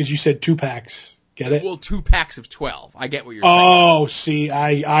 Because you said 2 packs. Get it? Well, 2 packs of 12. I get what you're saying. Oh, see,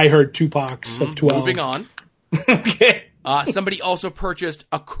 I heard 2 packs of 12. Moving on. Okay. Somebody also purchased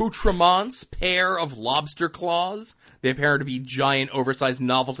accoutrements, pair of lobster claws. They appear to be giant, oversized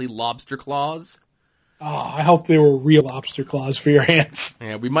novelty lobster claws. Oh, I hope they were real lobster claws for your hands.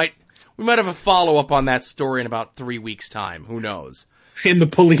 Yeah, we might have a follow-up on that story in about 3 weeks' time. Who knows? In the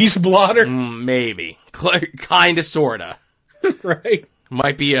police blotter? Maybe. Kinda, sorta. Right.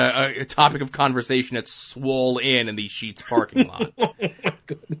 Might be a topic of conversation at Swole Inn in the Sheetz parking lot. Oh, my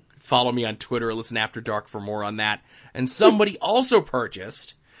goodness. Follow me on Twitter or listen After Dark for more on that. And somebody also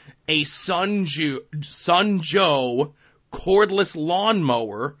purchased a Sun Joe cordless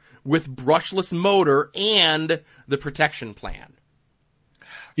lawnmower with brushless motor and the protection plan.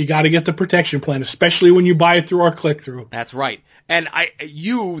 You got to get the protection plan, especially when you buy it through our click-through. That's right. And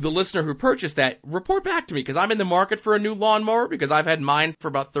you, the listener who purchased that, report back to me, because I'm in the market for a new lawnmower, because I've had mine for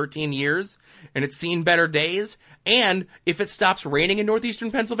about 13 years, and it's seen better days. And if it stops raining in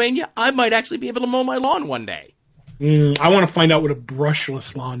northeastern Pennsylvania, I might actually be able to mow my lawn one day. I want to find out what a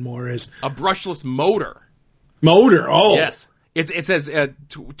brushless lawnmower is. A brushless motor. Motor, oh. Yes. It says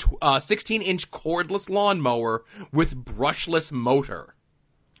 16-inch cordless lawnmower with brushless motor.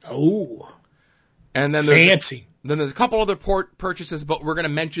 Oh. And then fancy. There's a couple other purchases, but we're going to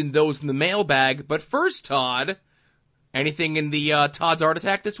mention those in the mailbag. But first, Todd, anything in the Todd's Art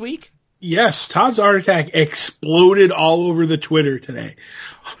Attack this week? Yes, Todd's Art Attack exploded all over the Twitter today.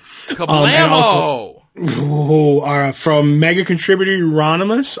 Kablamo! From mega contributor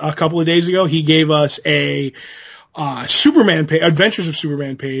Euronymous a couple of days ago, he gave us a Superman page, Adventures of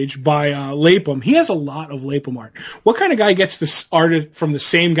Superman page by Lapham. He has a lot of Lapham art. What kind of guy gets this art from the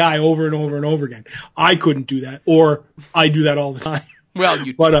same guy over and over and over again? I couldn't do that, or I do that all the time. Well,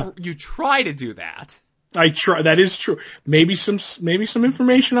 you try to do that. I try. That is true. Maybe some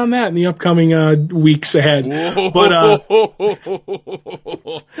information on that in the upcoming weeks ahead. But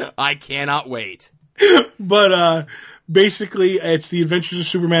I cannot wait. But basically, it's The Adventures of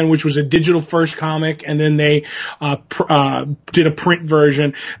Superman, which was a digital first comic, and then they did a print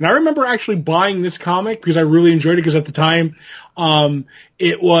version. And I remember actually buying this comic because I really enjoyed it, because at the time,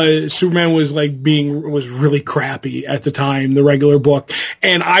 Superman was really crappy at the time, the regular book.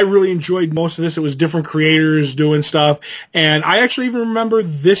 And I really enjoyed most of this. It was different creators doing stuff. And I actually even remember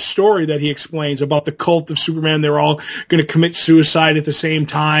this story that he explains about the cult of Superman. They were all going to commit suicide at the same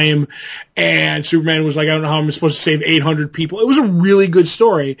time. And Superman was like, I don't know how I'm supposed to save 800 people. It was a really good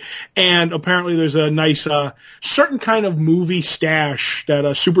story. And apparently there's a nice, certain kind of movie stash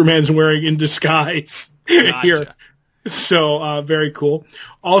that Superman's wearing in disguise here. So, very cool.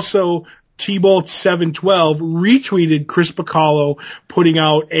 Also, T-Bolt712 retweeted Chris Bacallo putting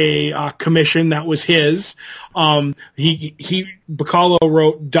out a commission that was his. Bacallo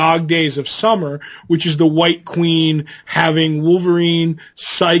wrote Dog Days of Summer, which is the White Queen having Wolverine,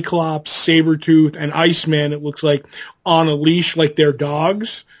 Cyclops, Sabretooth, and Iceman, it looks like, on a leash like they're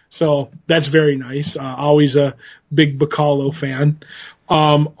dogs. So that's very nice. Always a big Bacallo fan.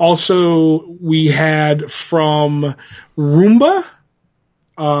 Also, we had from Roomba,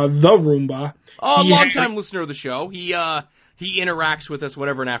 the Roomba. Oh, long-time listener of the show. He interacts with us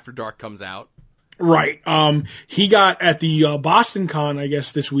whenever an After Dark comes out. Right. He got at the Boston Con, I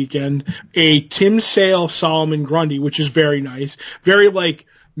guess, this weekend, a Tim Sale Solomon Grundy, which is very nice. Very,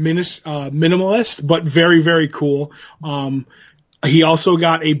 minimalist, but very, very cool. He also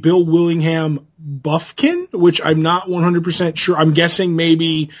got a Bill Willingham Buffkin, which I'm not 100% sure. I'm guessing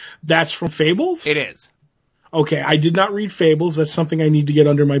maybe that's from Fables? It is. Okay, I did not read Fables. That's something I need to get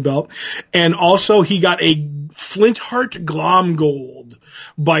under my belt. And also he got a Flintheart Glomgold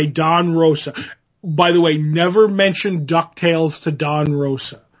by Don Rosa. By the way, never mention DuckTales to Don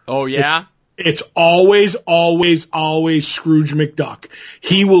Rosa. Oh, yeah? It's always, always, always Scrooge McDuck.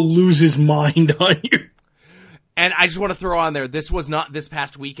 He will lose his mind on you. And I just want to throw on there, this was not this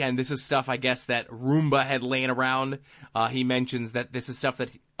past weekend. This is stuff, I guess, that Roomba had laying around. He mentions that this is stuff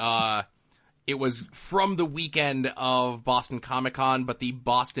that it was from the weekend of Boston Comic Con, but the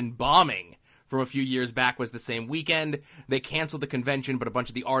Boston bombing from a few years back was the same weekend. They canceled the convention, but a bunch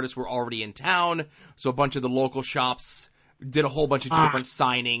of the artists were already in town, so a bunch of the local shops did a whole bunch of different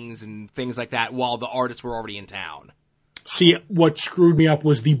signings and things like that while the artists were already in town. See, what screwed me up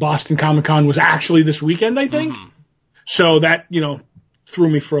was the Boston Comic Con was actually this weekend, I think. Mm-hmm. So that, threw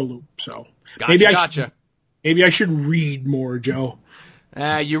me for a loop. So Gotcha. Maybe I should read more, Joe.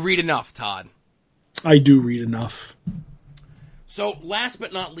 You read enough, Todd. I do read enough. So last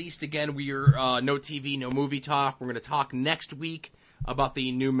but not least, again, we're no TV, no movie talk. We're going to talk next week about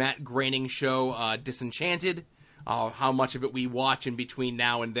the new Matt Groening show, Disenchanted. How much of it we watch in between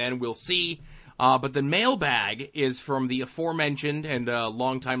now and then, we'll see. But the mailbag is from the aforementioned and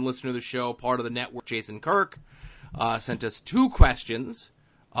longtime listener of the show, part of the network, Jason Kirk. Sent us two questions.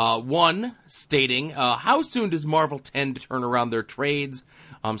 One stating, how soon does Marvel tend to turn around their trades,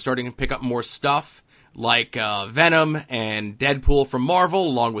 starting to pick up more stuff like Venom and Deadpool from Marvel,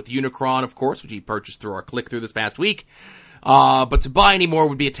 along with Unicron, of course, which he purchased through our click-through this past week. But to buy any more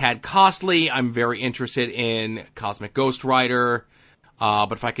would be a tad costly. I'm very interested in Cosmic Ghost Rider.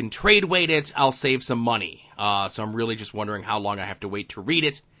 But if I can trade weight it, I'll save some money. So I'm really just wondering how long I have to wait to read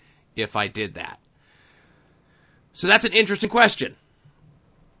it if I did that. So that's an interesting question.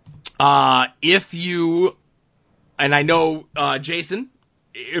 If you, and I know, Jason,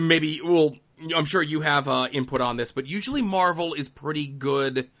 I'm sure you have input on this, but usually Marvel is pretty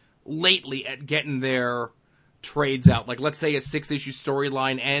good lately at getting their trades out. Like, let's say a 6-issue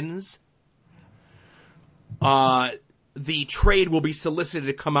storyline ends. The trade will be solicited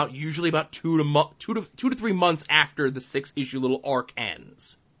to come out usually about 2 to 3 months after the 6-issue little arc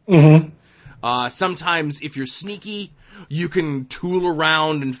ends. Mm-hmm. Sometimes, if you're sneaky, you can tool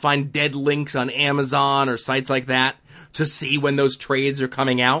around and find dead links on Amazon or sites like that to see when those trades are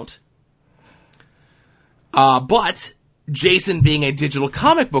coming out. But Jason being a digital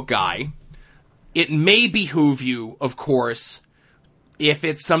comic book guy, it may behoove you, of course, if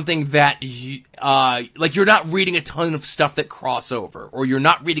it's something that, you're not reading a ton of stuff that crossover, or you're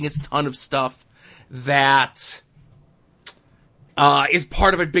not reading a ton of stuff that is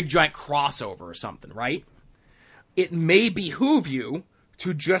part of a big giant crossover or something, right? It may behoove you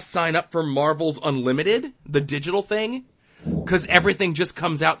to just sign up for Marvel's Unlimited, the digital thing, because everything just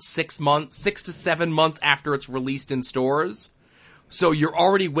comes out 6 to 7 months after it's released in stores. So you're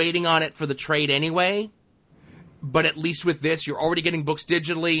already waiting on it for the trade anyway. But at least with this, you're already getting books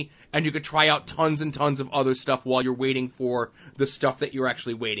digitally, and you could try out tons and tons of other stuff while you're waiting for the stuff that you're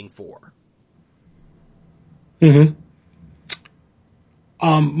actually waiting for. Mm-hmm.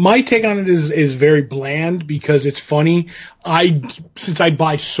 My take on it is very bland because it's funny. Since I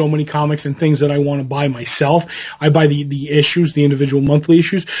buy so many comics and things that I want to buy myself, I buy the issues, the individual monthly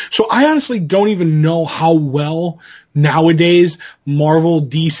issues. So I honestly don't even know how well nowadays Marvel,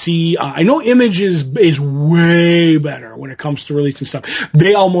 DC, I know Image is way better when it comes to releasing stuff.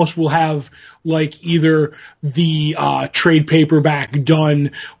 They almost will have like either the trade paperback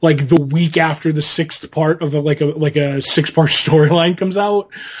done like the week after the sixth part of like a 6-part storyline comes out.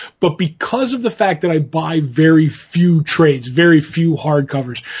 But because of the fact that I buy very few trades, very few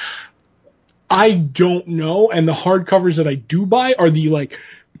hardcovers, I don't know. And the hardcovers that I do buy are the like,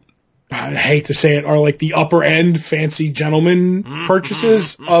 I hate to say it, are like the upper end fancy gentleman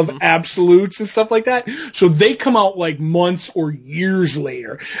purchases of absolutes and stuff like that. So they come out like months or years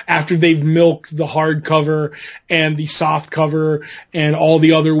later after they've milked the hardcover and the soft cover and all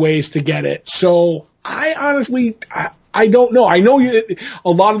the other ways to get it. So I honestly, I don't know. I know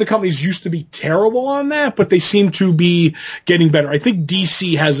a lot of the companies used to be terrible on that, but they seem to be getting better. I think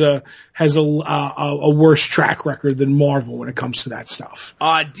DC has a worse track record than Marvel when it comes to that stuff.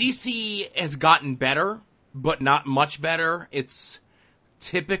 DC has gotten better, but not much better. It's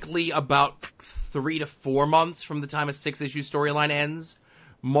typically about 3 to 4 months from the time a 6-issue storyline ends.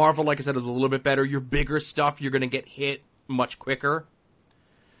 Marvel, like I said, is a little bit better. Your bigger stuff, you're going to get hit much quicker.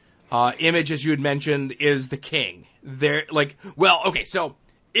 Image, as you had mentioned, is the king. So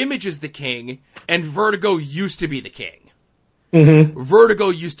Image is the king, and Vertigo used to be the king. Mm-hmm. Vertigo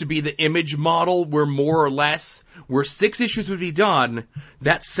used to be the Image model where more or less, where 6 issues would be done,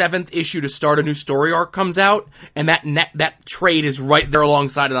 that 7th issue to start a new story arc comes out, and that trade is right there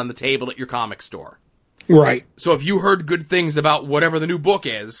alongside it on the table at your comic store. Right. So if you heard good things about whatever the new book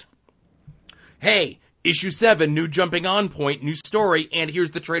is, hey, issue 7, new jumping on point, new story, and here's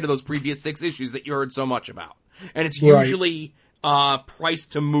the trade of those previous 6 issues that you heard so much about. And it's usually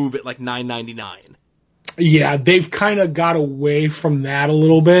priced to move at like $9.99. Yeah, they've kind of got away from that a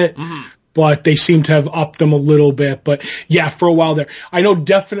little bit, but they seem to have upped them a little bit. But yeah, for a while there, I know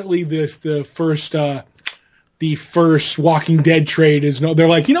definitely the first Walking Dead trade is they're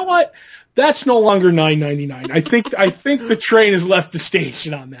like, you know what? That's no longer $9.99. I think the train has left the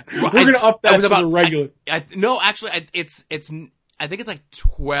station on that. We're going to up that to the regular. I think it's like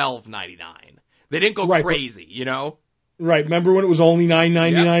 $12.99. They didn't go crazy, you know? Right. Remember when it was only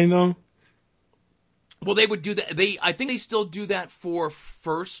 $9.99 though? Well, they would do that. I think they still do that for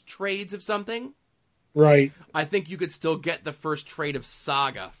first trades of something. Right. I think you could still get the first trade of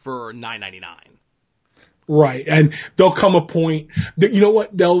Saga for $9.99. Right, and there'll come a point that, you know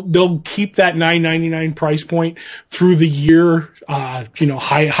what, they'll keep that $9.99 price point through the year,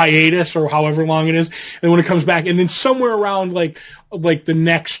 hiatus or however long it is, and when it comes back, and then somewhere around like the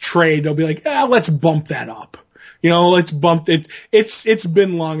next trade, they'll be like, let's bump that up. Let's bump it. It's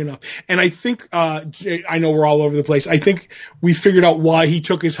been long enough. And I think, I know we're all over the place. I think we figured out why he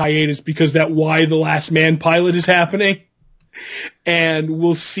took his hiatus, because that Y the Last Man pilot is happening. And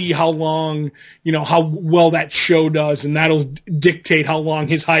we'll see how long, how well that show does, and that'll dictate how long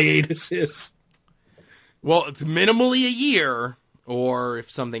his hiatus is. Well, it's minimally a year, or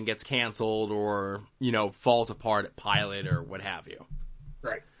if something gets canceled or, falls apart at pilot or what have you.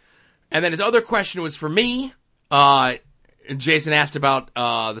 Right. And then his other question was for me. Jason asked about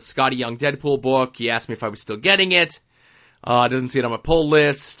the Scotty Young Deadpool book. He asked me if I was still getting it. Doesn't see it on my pull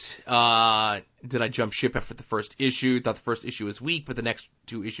list. Did I jump ship after the first issue? Thought the first issue was weak, but the next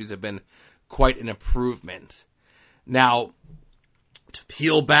 2 issues have been quite an improvement. Now, to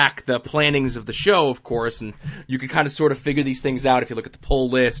peel back the plannings of the show, of course, and you can kind of sort of figure these things out if you look at the pull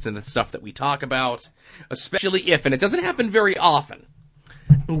list and the stuff that we talk about, especially if, and it doesn't happen very often,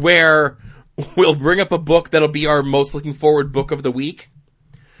 where we'll bring up a book that'll be our most looking forward book of the week,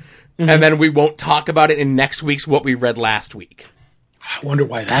 and then we won't talk about it in next week's What We Read Last Week. I wonder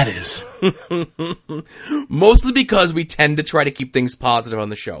why that is. Mostly because we tend to try to keep things positive on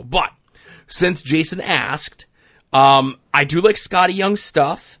the show. But since Jason asked, I do like Scotty Young's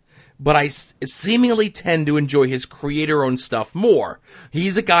stuff, but I seemingly tend to enjoy his creator-owned stuff more.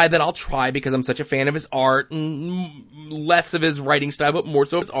 He's a guy that I'll try because I'm such a fan of his art, and less of his writing style, but more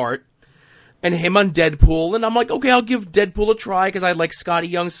so his art. And him on Deadpool, and I'm like, okay, I'll give Deadpool a try because I like Scotty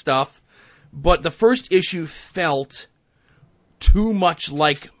Young's stuff. But the first issue felt too much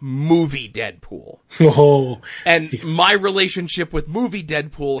like movie Deadpool. Oh. And my relationship with movie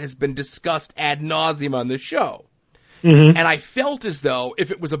Deadpool has been discussed ad nauseum on this show. And I felt as though if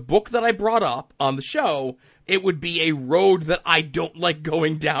it was a book that I brought up on the show, it would be a road that I don't like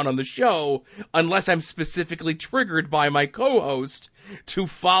going down on the show unless I'm specifically triggered by my co-host to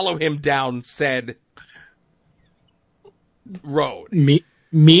follow him down said road.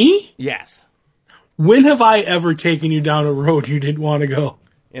 Me? Yes. When have I ever taken you down a road you didn't want to go?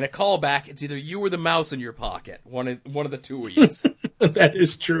 In a callback, it's either you or the mouse in your pocket. One of the two of you. That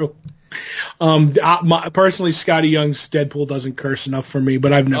is true. Personally, Scotty Young's Deadpool doesn't curse enough for me,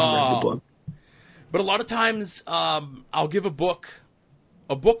 but I've never read the book. But a lot of times, I'll give a book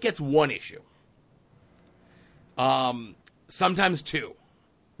gets one issue. Sometimes two.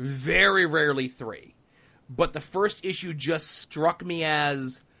 Very rarely three. But the first issue just struck me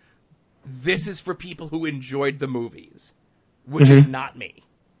as, this is for people who enjoyed the movies, which is not me.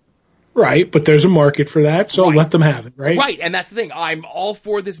 Right, but there's a market for that, so let them have it, right? Right, and that's the thing. I'm all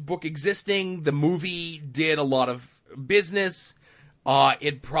for this book existing. The movie did a lot of business.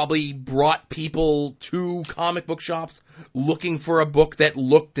 It probably brought people to comic book shops looking for a book that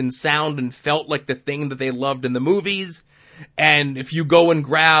looked and sounded and felt like the thing that they loved in the movies. And if you go and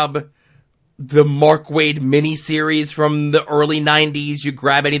grab the Mark Waid miniseries from the early 90s, you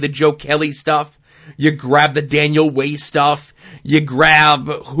grab any of the Joe Kelly stuff, you grab the Daniel Way stuff, you grab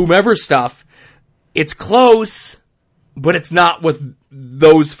whomever stuff, it's close, but it's not what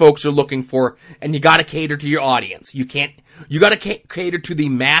those folks are looking for, and you gotta cater to your audience. You gotta cater to the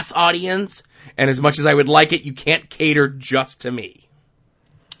mass audience, and as much as I would like it, you can't cater just to me.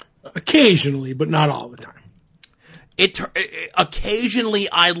 Occasionally, but not all the time. Occasionally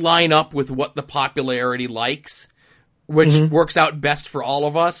I line up with what the popularity likes, which works out best for all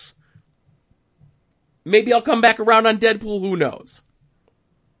of us. Maybe I'll come back around on Deadpool, who knows?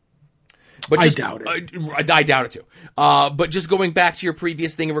 But I doubt it. I doubt it too. But just going back to your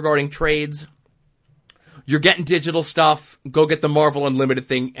previous thing regarding trades, you're getting digital stuff, go get the Marvel Unlimited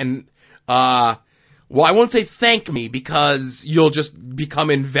thing, and, well, I won't say thank me, because you'll just become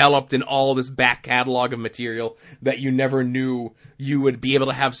enveloped in all this back catalog of material that you never knew you would be able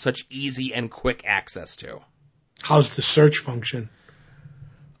to have such easy and quick access to. How's the search function?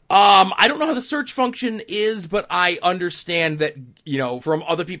 I don't know how the search function is, but I understand that, from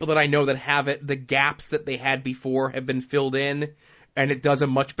other people that I know that have it, the gaps that they had before have been filled in, and it does a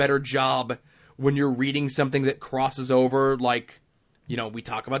much better job when you're reading something that crosses over, like, we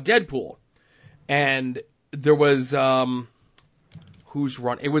talk about Deadpool. And there was, it was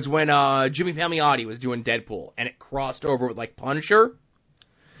when, Jimmy Palmiotti was doing Deadpool, and it crossed over with, like, Punisher,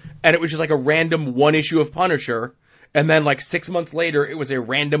 and it was just like a random one issue of Punisher, and then like 6 months later, it was a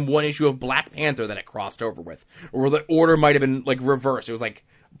random one issue of Black Panther that it crossed over with, or the order might have been like reversed. It was like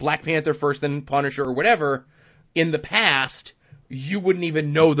Black Panther first, then Punisher, or whatever. In the past, you wouldn't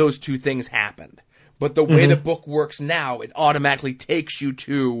even know those two things happened. But the way the book works now, it automatically takes you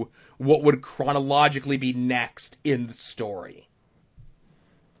to what would chronologically be next in the story.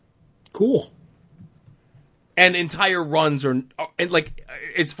 Cool. And entire runs are, and like,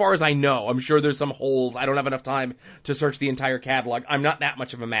 as far as I know, I'm sure there's some holes. I don't have enough time to search the entire catalog. I'm not that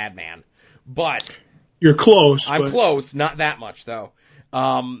much of a madman. But you're close. I'm close, not that much though.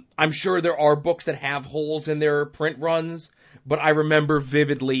 I'm sure there are books that have holes in their print runs, but I remember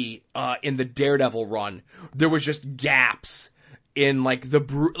vividly in the Daredevil run, there was just gaps in like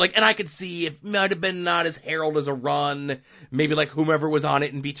and I could see it might have been not as heralded as a run, maybe like whomever was on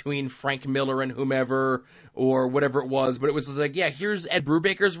it in between Frank Miller and whomever, or whatever it was, but it was like, yeah, here's Ed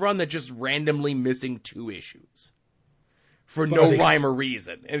Brubaker's run that's just randomly missing 2 issues. For no rhyme or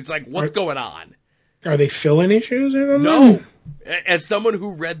reason. And it's like, what's going on? Are they filling issues? No. As someone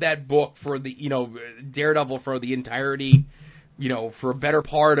who read that book for the, Daredevil for the entirety, for a better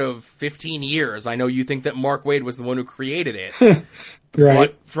part of 15 years, I know you think that Mark Waid was the one who created it. Right.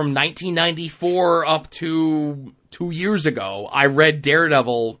 But from 1994 up to 2 years ago, I read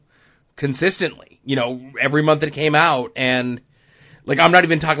Daredevil consistently, every month it came out. And like, I'm not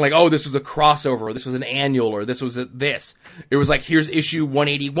even talking like, oh, this was a crossover, or this was an annual, or this was this. It was like, here's issue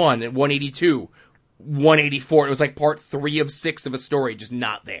 181 and 182, 184. It was like part 3 of 6 of a story, just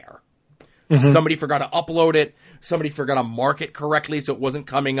not there. Somebody forgot to upload it. Somebody forgot to mark it correctly, so it wasn't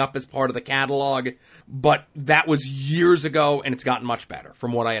coming up as part of the catalog. But that was years ago, and it's gotten much better,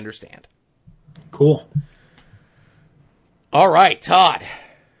 from what I understand. Cool. All right, Todd.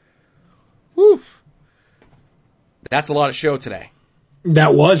 Woof. That's a lot of show today.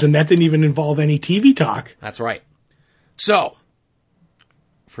 That was, and that didn't even involve any TV talk. That's right. So,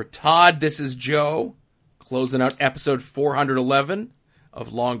 for Todd, this is Joe, closing out episode 411 of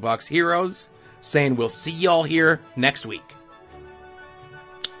Longbox Heroes, saying we'll see y'all here next week.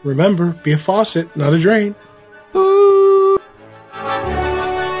 Remember, be a faucet, not a drain.